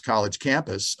Paul Smith College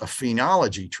campus a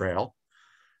phenology trail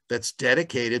that's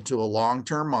dedicated to a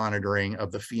long-term monitoring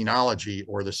of the phenology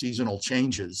or the seasonal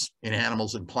changes in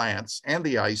animals and plants and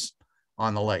the ice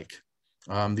on the lake.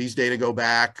 These data go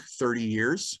back 30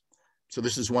 years. So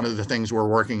this is one of the things we're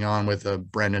working on with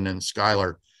Brendan and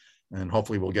Skylar, and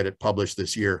hopefully we'll get it published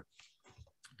this year.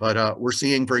 But we're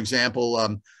seeing, for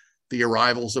example, the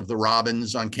arrivals of the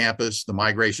robins on campus, the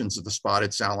migrations of the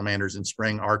spotted salamanders in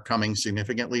spring are coming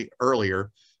significantly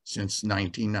earlier since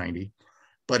 1990.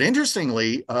 But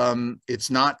interestingly, it's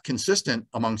not consistent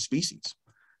among species,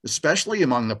 especially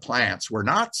among the plants. We're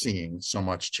not seeing so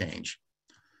much change.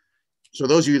 So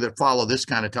those of you that follow this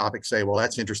kind of topic say, well,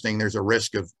 that's interesting. There's a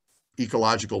risk of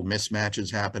ecological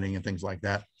mismatches happening and things like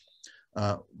that.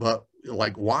 But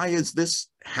like, why is this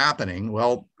happening?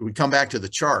 Well, we come back to the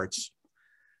charts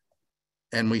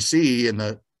and we see in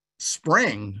the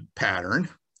spring pattern,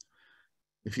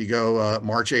 if you go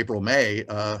March, April, May,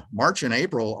 March and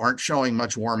April aren't showing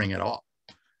much warming at all.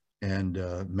 And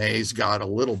May's got a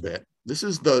little bit. This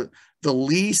is the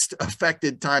least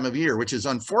affected time of year, which is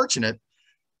unfortunate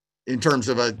in terms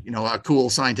of a cool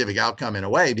scientific outcome in a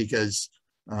way, because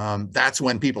that's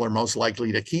when people are most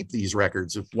likely to keep these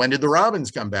records of when did the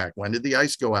robins come back? When did the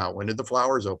ice go out? When did the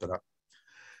flowers open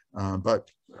up?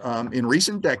 But in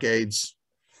recent decades,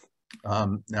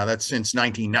 now that's since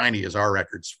 1990 is our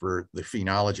records for the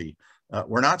phenology,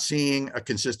 we're not seeing a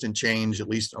consistent change, at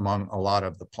least among a lot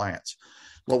of the plants.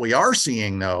 What we are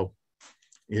seeing, though,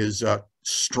 is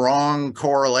strong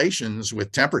correlations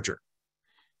with temperature.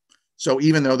 So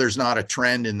even though there's not a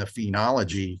trend in the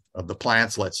phenology of the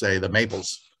plants, let's say the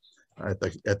maples at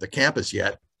the campus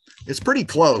yet, it's pretty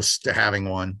close to having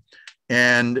one.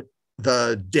 And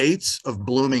the dates of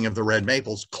blooming of the red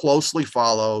maples closely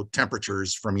follow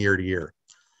temperatures from year to year.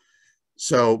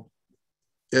 So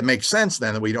it makes sense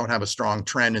then that we don't have a strong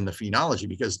trend in the phenology,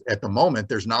 because at the moment,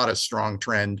 there's not a strong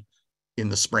trend in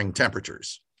the spring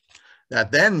temperatures.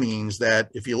 That then means that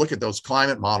if you look at those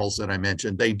climate models that I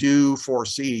mentioned, they do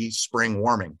foresee spring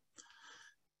warming.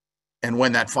 And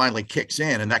when that finally kicks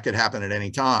in, and that could happen at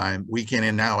any time, we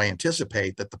can now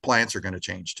anticipate that the plants are going to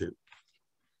change too.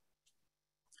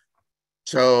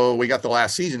 So we got the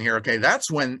last season here. Okay,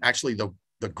 that's when actually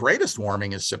the greatest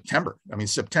warming is September. I mean,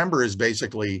 September is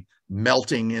basically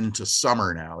melting into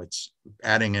summer now. It's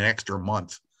adding an extra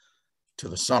month to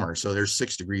the summer. So there's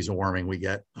 6 degrees of warming we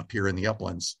get up here in the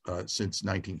uplands since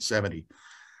 1970.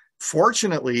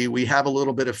 Fortunately, we have a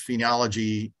little bit of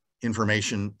phenology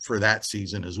information for that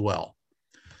season as well.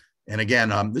 And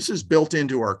again, this is built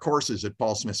into our courses at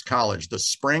Paul Smith College. The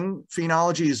spring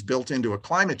phenology is built into a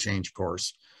climate change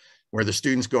course where the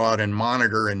students go out and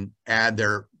monitor and add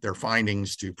their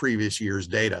findings to previous year's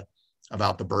data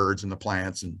about the birds and the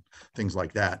plants and things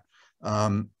like that.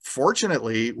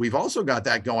 Fortunately, we've also got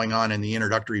that going on in the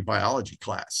introductory biology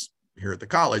class here at the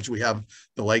college. We have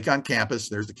the lake on campus.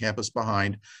 There's the campus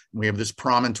behind. And we have this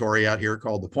promontory out here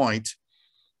called the Point.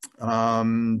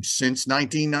 Since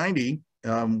 1990,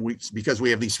 because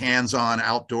we have these hands-on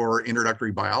outdoor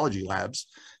introductory biology labs,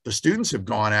 the students have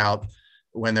gone out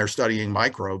when they're studying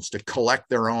microbes to collect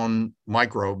their own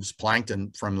microbes,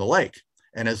 plankton, from the lake.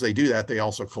 And as they do that, they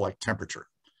also collect temperature.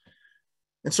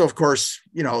 And so, of course,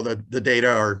 the data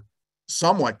are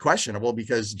somewhat questionable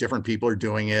because different people are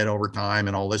doing it over time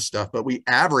and all this stuff, but we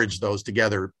average those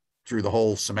together through the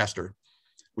whole semester.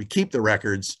 We keep the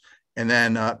records. And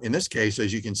then in this case,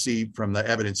 as you can see from the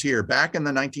evidence here, back in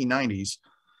the 1990s,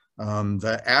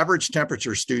 the average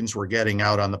temperature students were getting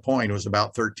out on the Point was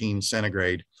about 13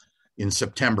 centigrade in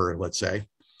September, let's say.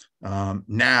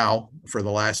 Now, for the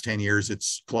last 10 years,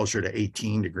 it's closer to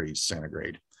 18 degrees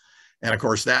centigrade. And of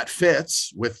course, that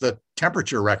fits with the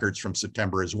temperature records from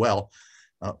September as well.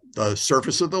 The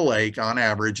surface of the lake on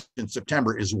average in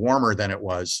September is warmer than it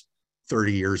was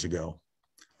 30 years ago,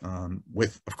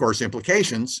 with, of course,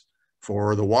 implications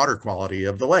for the water quality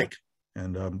of the lake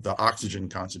and the oxygen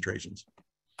concentrations.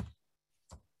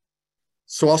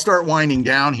 So I'll start winding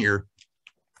down here.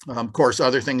 Of course,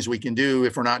 other things we can do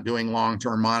if we're not doing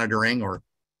long-term monitoring or,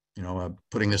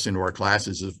 putting this into our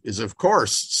classes is of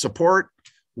course support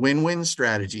win-win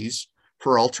strategies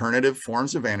for alternative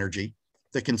forms of energy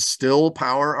that can still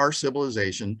power our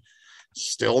civilization,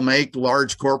 still make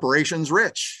large corporations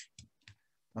rich,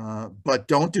 but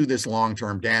don't do this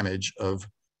long-term damage of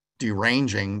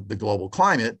deranging the global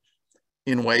climate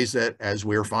in ways that, as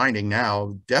we're finding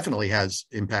now, definitely has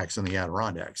impacts on the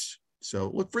Adirondacks.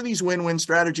 So look for these win-win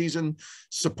strategies and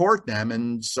support them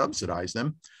and subsidize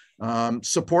them.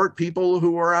 Support people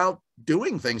who are out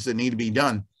doing things that need to be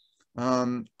done.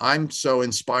 I'm so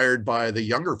inspired by the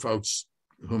younger folks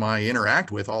whom I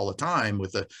interact with all the time,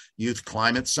 with the Youth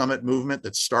Climate Summit movement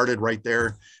that started right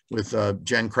there with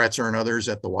Jen Kretzer and others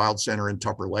at the Wild Center in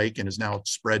Tupper Lake and is now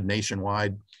spread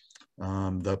nationwide.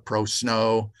 The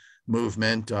pro-snow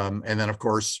movement, and then of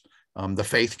course the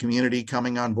faith community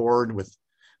coming on board with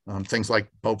things like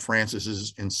Pope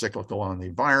Francis's encyclical on the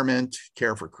environment,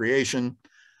 Care for Creation.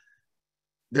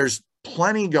 There's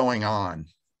plenty going on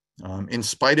in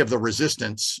spite of the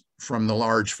resistance from the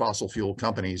large fossil fuel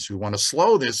companies who want to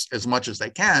slow this as much as they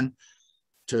can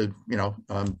to,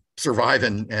 survive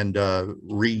and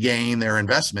regain their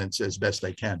investments as best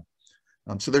they can.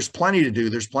 So there's plenty to do.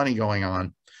 There's plenty going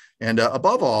on. And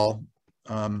above all,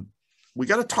 we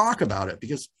got to talk about it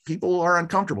because people are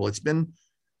uncomfortable. It's been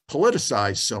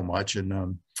politicized so much,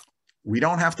 and we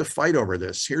don't have to fight over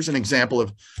this. Here's an example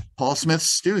of Paul Smith's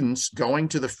students going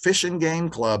to the Fish and Game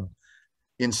Club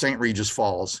in St. Regis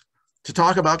Falls to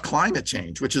talk about climate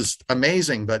change, which is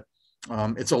amazing, but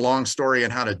it's a long story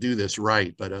on how to do this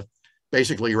right. But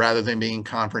basically, rather than being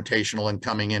confrontational and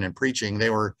coming in and preaching, they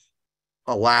were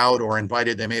allowed or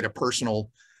invited. They made a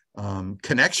personal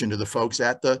connection to the folks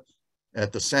at the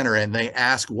center, and they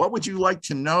asked, what would you like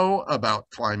to know about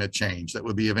climate change that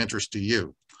would be of interest to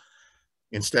you,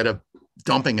 instead of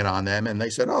dumping it on them. And they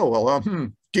said, oh,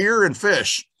 well, deer and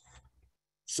fish.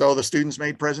 So the students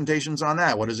made presentations on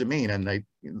that. What does it mean? And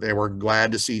they were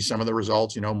glad to see some of the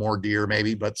results, more deer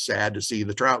maybe, but sad to see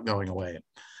the trout going away.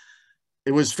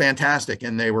 It was fantastic.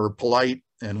 And they were polite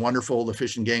and wonderful. The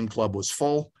Fish and Game Club was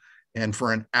full. And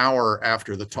for an hour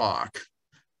after the talk,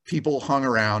 people hung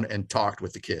around and talked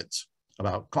with the kids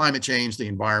about climate change, the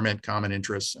environment, common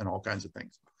interests, and all kinds of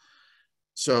things.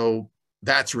 So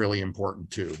that's really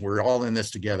important too. We're all in this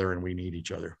together and we need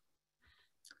each other.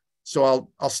 So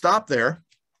I'll stop there.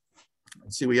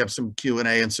 Let's see, we have some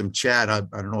Q&A and some chat. I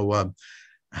don't know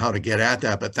how to get at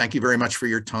that, but thank you very much for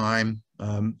your time.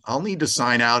 I'll need to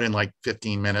sign out in like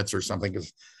 15 minutes or something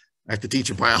because I have to teach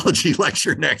a biology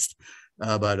lecture next.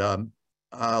 But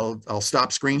I'll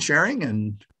stop screen sharing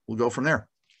and we'll go from there.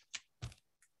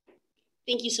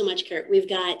 Thank you so much, Curt. We've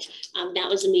got, that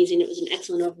was amazing. It was an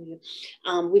excellent overview.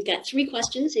 We've got 3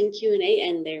 questions in Q&A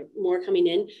and there are more coming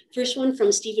in. First one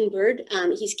from Stephen Bird.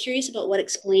 He's curious about what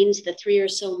explains the 3 or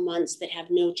so months that have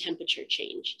no temperature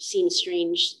change. Seems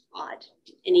strange, odd.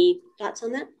 Any thoughts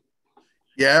on that?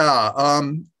 Yeah,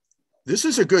 this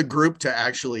is a good group to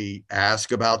actually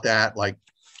ask about that. Like,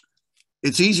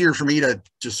 it's easier for me to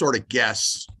just sort of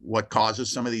guess what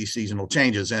causes some of these seasonal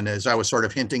changes. And as I was sort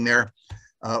of hinting there,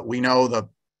 we know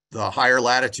the higher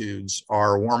latitudes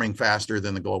are warming faster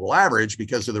than the global average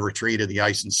because of the retreat of the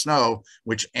ice and snow,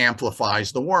 which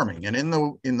amplifies the warming. And in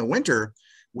the winter,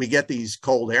 we get these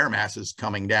cold air masses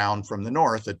coming down from the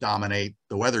north that dominate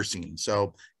the weather scene.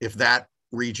 So if that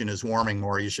region is warming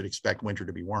more, you should expect winter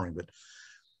to be warming. But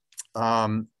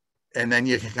and then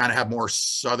you can kind of have more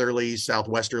southerly,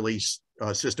 southwesterly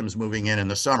systems moving in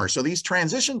the summer. So these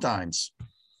transition times,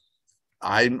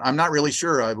 I'm not really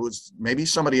sure. Maybe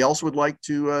somebody else would like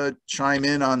to chime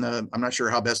in on I'm not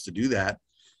sure how best to do that.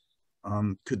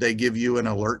 Could they give you an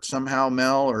alert somehow,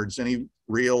 Mel, or is any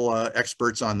real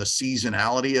experts on the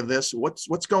seasonality of this?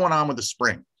 What's going on with the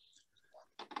spring?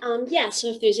 Yeah, so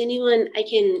if there's anyone, I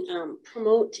can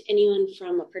promote anyone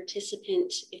from a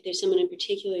participant, if there's someone in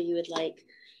particular you would like.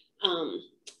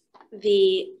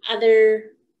 The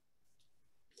other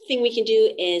thing we can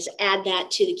do is add that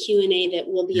to the Q&A that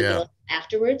will be available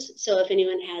afterwards. So if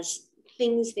anyone has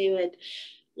things they would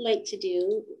like to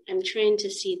do, I'm trying to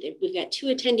see that we've got 2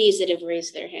 attendees that have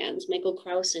raised their hands, Michael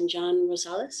Kraus and John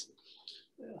Rosales.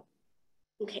 Yeah.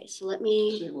 Okay, so let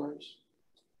me,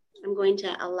 I'm going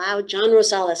to allow John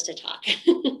Rosales to talk.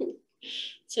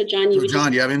 So John, do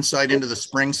you have insight into the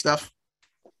spring stuff?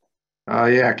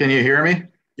 Yeah, can you hear me?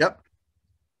 Yep.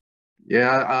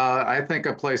 Yeah, I think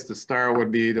a place to start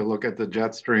would be to look at the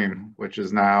jet stream, which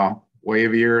is now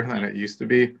wavier than it used to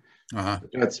be. The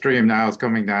jet stream now is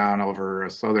coming down over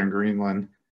southern Greenland,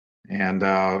 and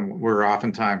we're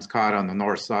oftentimes caught on the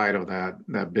north side of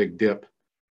that big dip.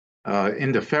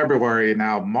 into February.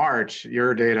 Now, March,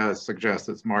 your data suggests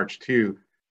it's March too.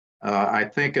 I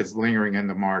think it's lingering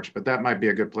into March, but that might be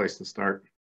a good place to start.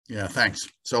 Yeah, thanks.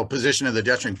 So position of the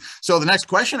jet stream. So the next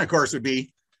question, of course, would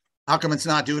be, how come it's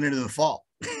not doing it in the fall?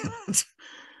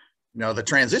 The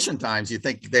transition times, you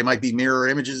think they might be mirror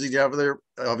images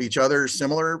of each other,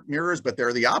 similar mirrors, but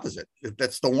they're the opposite.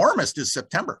 That's the warmest is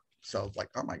September. So it's like,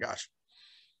 oh my gosh.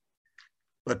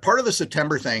 But part of the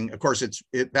September thing, of course,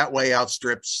 it that way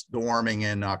outstrips the warming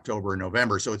in October and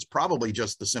November. So it's probably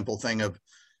just the simple thing of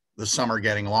the summer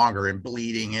getting longer and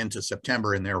bleeding into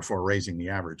September and therefore raising the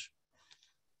average.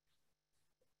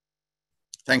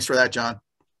 Thanks for that, John.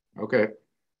 Okay.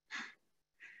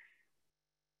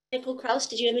 Michael Kraus,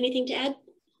 did you have anything to add?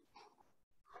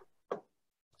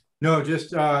 No,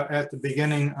 just at the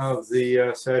beginning of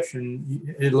the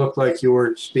session, it looked like you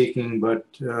were speaking, but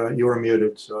you were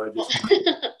muted. So I just.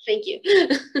 Thank you.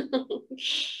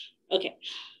 Okay.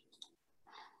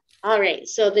 All right.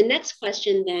 So the next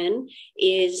question then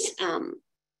is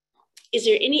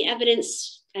there any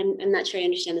evidence? I'm not sure I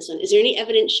understand this one. Is there any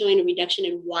evidence showing a reduction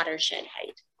in watershed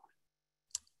height?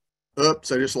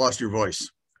 Oops, I just lost your voice.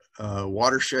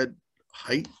 Watershed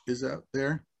height is out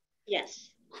there?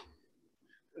 Yes.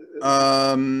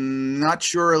 Not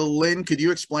sure. Lynn, could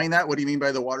you explain that? What do you mean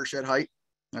by the watershed height?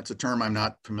 That's a term I'm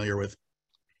not familiar with.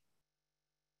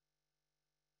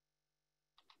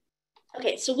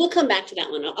 Okay, so we'll come back to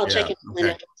that one. I'll check in.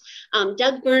 Okay.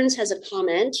 Doug Burns has a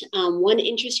comment. One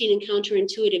interesting and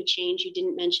counterintuitive change you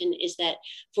didn't mention is that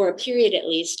for a period at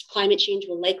least, climate change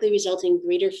will likely result in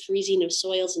greater freezing of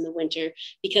soils in the winter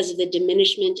because of the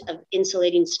diminishment of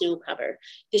insulating snow cover.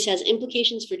 This has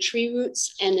implications for tree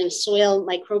roots and the soil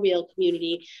microbial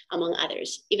community, among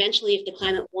others. Eventually, if the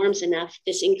climate warms enough,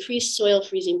 this increased soil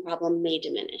freezing problem may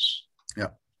diminish.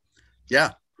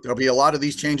 Yeah, there'll be a lot of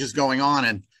these changes going on,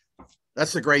 and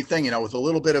that's the great thing, with a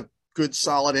little bit of good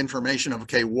solid information of,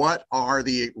 okay, what are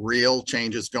the real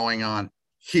changes going on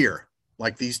here?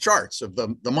 Like these charts of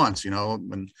the months,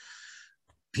 when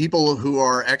people who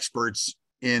are experts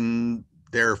in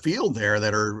their field there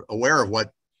that are aware of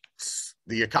what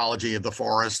the ecology of the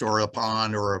forest or a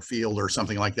pond or a field or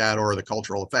something like that, or the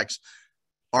cultural effects,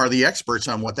 are the experts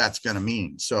on what that's going to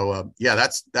mean. So yeah,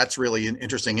 that's really an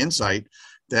interesting insight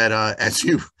that as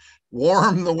you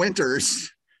warm the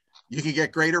winters, you can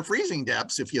get greater freezing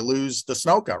depths if you lose the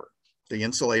snow cover, the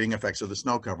insulating effects of the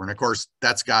snow cover. And of course,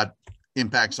 that's got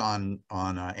impacts on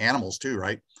animals too,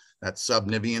 right? That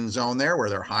subnivean zone there where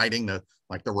they're hiding,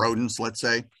 like the rodents, let's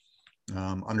say,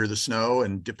 under the snow.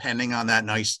 And depending on that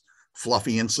nice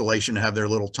fluffy insulation to have their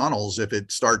little tunnels, if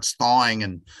it starts thawing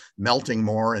and melting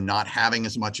more and not having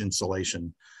as much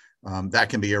insulation, that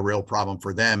can be a real problem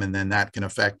for them. And then that can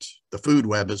affect the food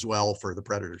web as well for the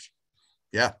predators.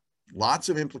 Yeah. Lots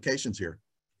of implications here.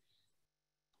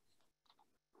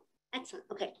 Excellent.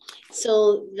 Okay.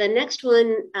 So the next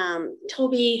one,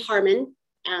 Toby Harmon,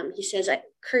 he says,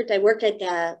 Curt, I worked at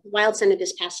the Wild Center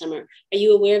this past summer. Are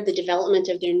you aware of the development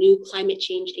of their new climate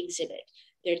change exhibit?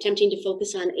 They're attempting to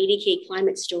focus on 80K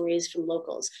climate stories from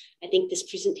locals. I think this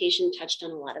presentation touched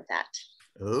on a lot of that.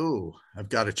 Oh, I've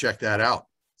got to check that out.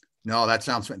 No, that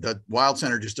sounds, the Wild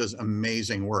Center just does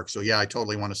amazing work. So yeah, I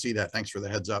totally want to see that. Thanks for the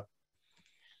heads up.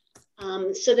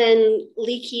 So then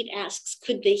Lee Keat asks,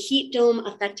 could the heat dome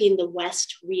affecting the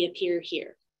West reappear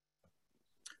here?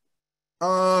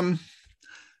 So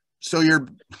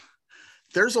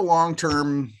there's a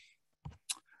long-term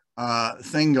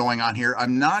thing going on here.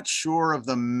 I'm not sure of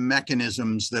the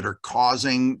mechanisms that are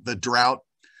causing the drought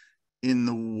in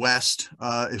the West.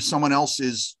 If someone else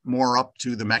is more up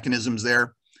to the mechanisms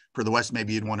there for the West,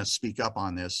 maybe you'd want to speak up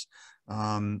on this.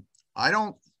 I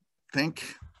don't think,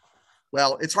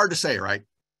 well, it's hard to say, right?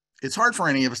 It's hard for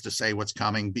any of us to say what's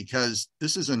coming because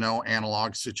this is a no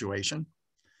analog situation.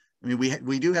 I mean,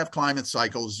 we do have climate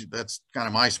cycles. That's kind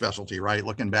of my specialty, right?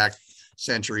 Looking back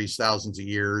centuries, thousands of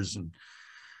years and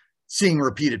seeing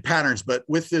repeated patterns. But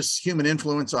with this human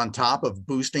influence on top of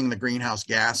boosting the greenhouse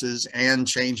gases and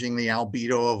changing the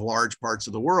albedo of large parts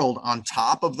of the world, on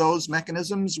top of those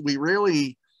mechanisms, we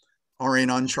really are in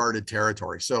uncharted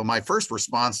territory. So my first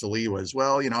response to Lee was,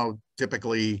 well,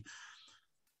 typically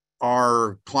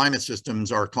our climate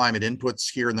systems, our climate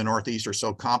inputs here in the Northeast are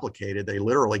so complicated. They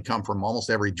literally come from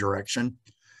almost every direction,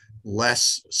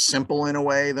 less simple in a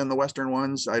way than the Western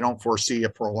ones. I don't foresee a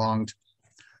prolonged,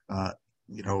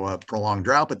 prolonged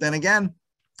drought. But then again,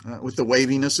 with the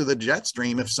waviness of the jet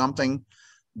stream, if something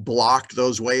blocked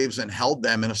those waves and held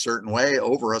them in a certain way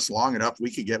over us long enough,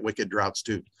 we could get wicked droughts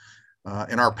too.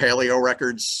 In our paleo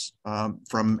records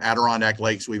from Adirondack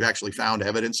lakes, we've actually found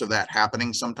evidence of that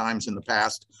happening sometimes in the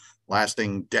past,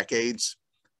 lasting decades.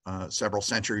 several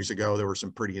centuries ago, there were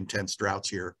some pretty intense droughts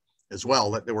here as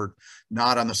well, that they were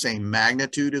not on the same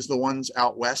magnitude as the ones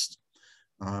out west.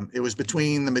 It was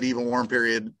between the medieval warm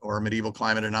period or medieval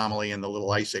climate anomaly and the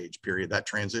Little Ice Age period, that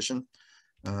transition.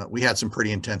 We had some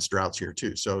pretty intense droughts here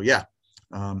too. So yeah,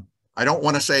 I don't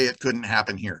want to say it couldn't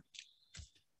happen here.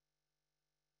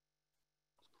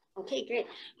 Okay, great.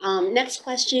 Next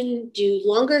question, do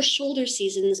longer shoulder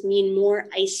seasons mean more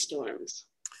ice storms?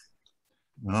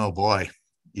 Oh boy.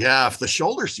 Yeah, if the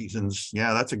shoulder seasons,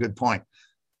 yeah, that's a good point.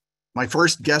 My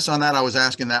first guess on that, I was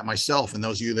asking that myself, and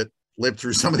those of you that lived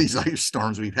through some of these ice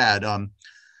storms we've had,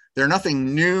 they're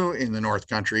nothing new in the North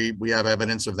Country. We have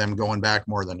evidence of them going back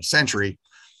more than a century.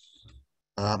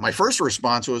 My first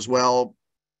response was, well,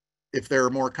 if they're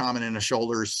more common in a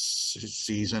shoulder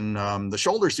season, the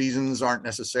shoulder seasons aren't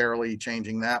necessarily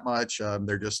changing that much.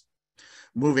 They're just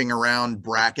moving around,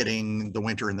 bracketing the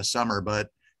winter and the summer. But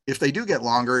if they do get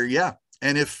longer, yeah.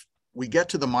 And if we get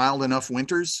to the mild enough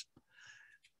winters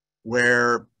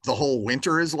where the whole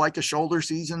winter is like a shoulder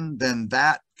season, then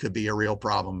that could be a real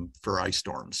problem for ice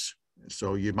storms.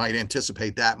 So you might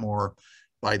anticipate that more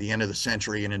by the end of the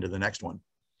century and into the next one.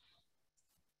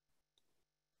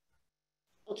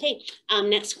 Okay,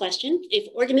 next question. If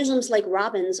organisms like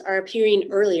robins are appearing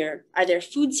earlier, are there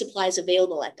food supplies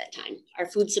available at that time? Are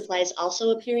food supplies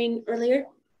also appearing earlier?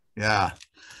 Yeah,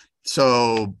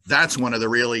 so that's one of the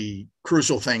really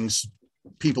crucial things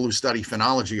people who study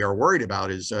phenology are worried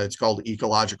about is it's called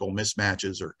ecological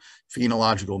mismatches or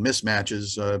phenological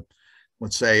mismatches.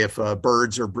 Let's say if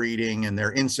birds are breeding and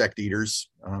they're insect eaters,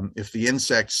 if the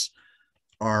insects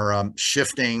are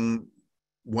shifting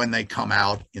when they come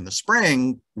out in the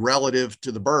spring relative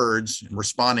to the birds and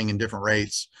responding in different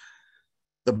rates,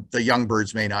 the young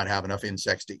birds may not have enough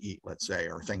insects to eat, let's say,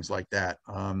 or things like that.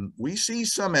 We see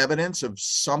some evidence of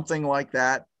something like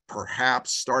that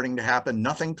perhaps starting to happen,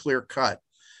 nothing clear cut,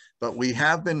 but we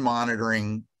have been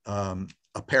monitoring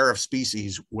a pair of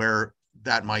species where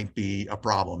that might be a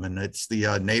problem. And it's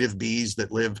the native bees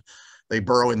that live, they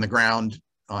burrow in the ground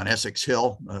on Essex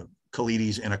Hill.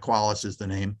 Calides inequalis is the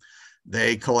name.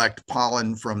 They collect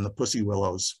pollen from the pussy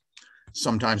willows,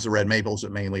 sometimes the red maples,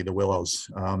 but mainly the willows.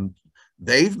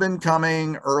 They've been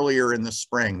coming earlier in the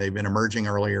spring. They've been emerging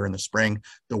earlier in the spring.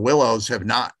 The willows have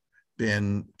not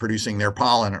been producing their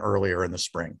pollen earlier in the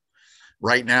spring.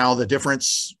 Right now, the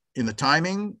difference in the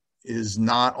timing is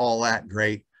not all that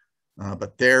great,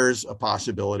 but there's a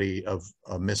possibility of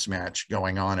a mismatch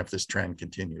going on if this trend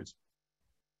continues.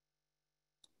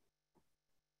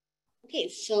 Okay,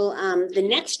 so the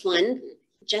next one,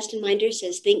 Justin Minder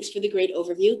says, thanks for the great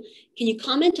overview. Can you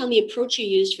comment on the approach you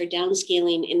used for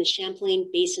downscaling in the Champlain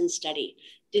Basin study?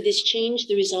 Did this change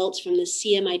the results from the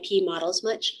CMIP models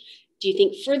much? Do you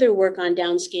think further work on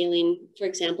downscaling, for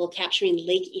example, capturing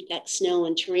lake effect snow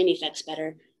and terrain effects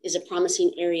better, is a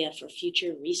promising area for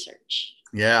future research?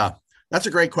 Yeah, that's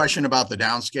a great question about the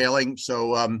downscaling.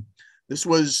 So this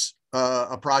was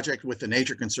a project with the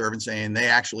Nature Conservancy, and they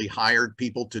actually hired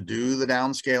people to do the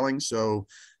downscaling. So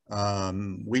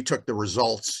we took the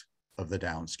results of the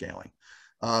downscaling.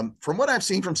 From what I've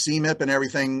seen from CMIP and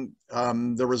everything,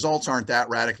 the results aren't that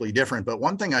radically different. But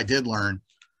one thing I did learn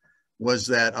was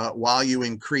that while you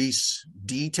increase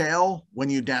detail when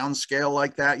you downscale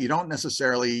like that, you don't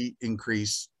necessarily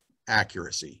increase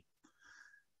accuracy.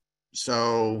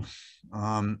 So,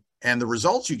 and the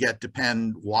results you get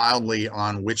depend wildly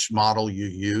on which model you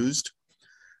used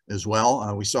as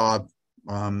well. We saw,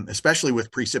 especially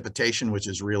with precipitation, which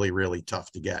is really, really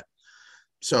tough to get.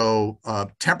 So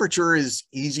temperature is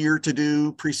easier to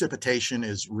do. Precipitation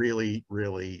is really,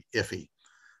 really iffy.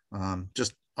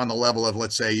 Just on the level of,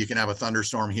 let's say you can have a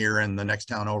thunderstorm here and the next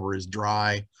town over is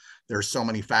dry. There's so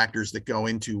many factors that go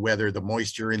into whether the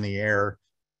moisture in the air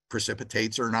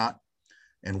precipitates or not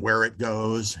and where it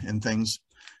goes and things.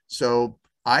 So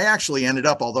I actually ended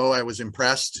up, although I was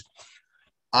impressed,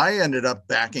 I ended up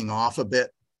backing off a bit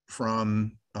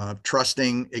from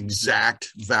trusting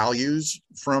exact values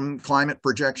from climate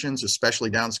projections, especially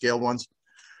downscaled ones,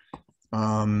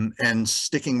 and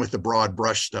sticking with the broad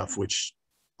brush stuff, which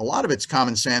a lot of it's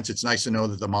common sense. It's nice to know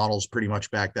that the models pretty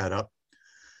much back that up.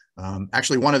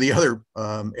 Actually, one of the other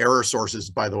error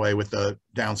sources, by the way, with the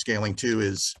downscaling too,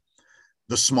 is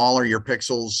the smaller your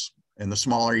pixels and the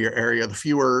smaller your area, the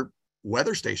fewer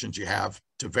weather stations you have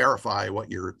to verify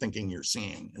what you're thinking you're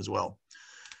seeing as well.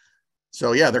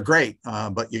 So yeah, they're great,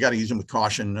 but you got to use them with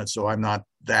caution. So I'm not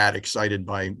that excited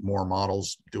by more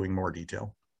models doing more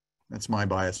detail. That's my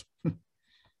bias.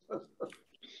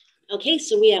 Okay,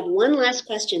 so we have one last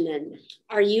question then.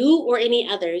 Are you or any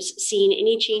others seeing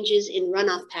any changes in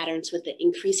runoff patterns with the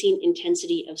increasing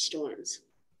intensity of storms?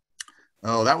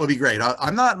 Oh, that would be great.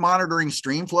 I'm not monitoring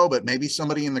stream flow, but maybe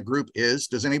somebody in the group is.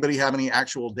 Does anybody have any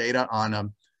actual data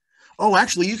on oh,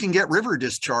 actually, you can get river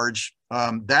discharge.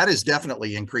 That is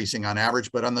definitely increasing on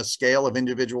average, but on the scale of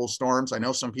individual storms, I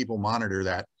know some people monitor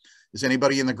that. Is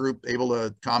anybody in the group able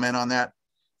to comment on that?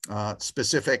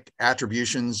 Specific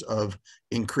attributions of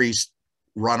increased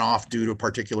runoff due to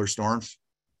particular storms?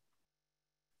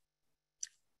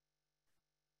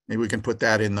 Maybe we can put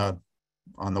that in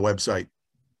on the website.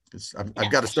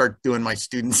 I've got to start doing my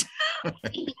students.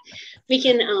 We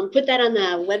can put that on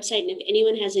the website, and if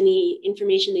anyone has any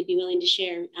information they'd be willing to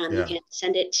share, you can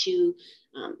send it to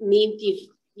me.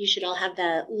 You should all have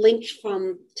the link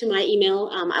to my email.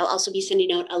 I'll also be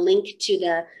sending out a link to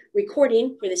the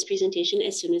recording for this presentation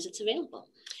as soon as it's available.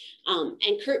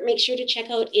 And Curt, make sure to check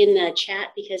out in the chat,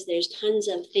 because there's tons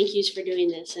of thank yous for doing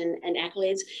this and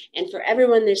accolades. And for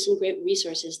everyone, there's some great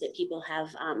resources that people have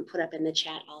put up in the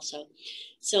chat also.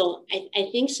 So I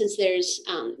think since there's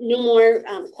no more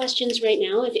questions right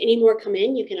now, if any more come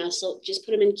in, you can also just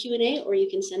put them in Q&A, or you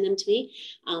can send them to me.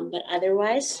 But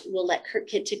otherwise, we'll let Curt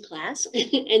get to class.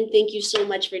 And thank you so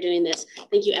much for doing this.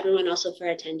 Thank you everyone also for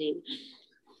attending.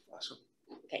 Awesome.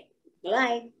 Okay,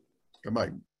 bye-bye.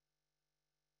 Goodbye.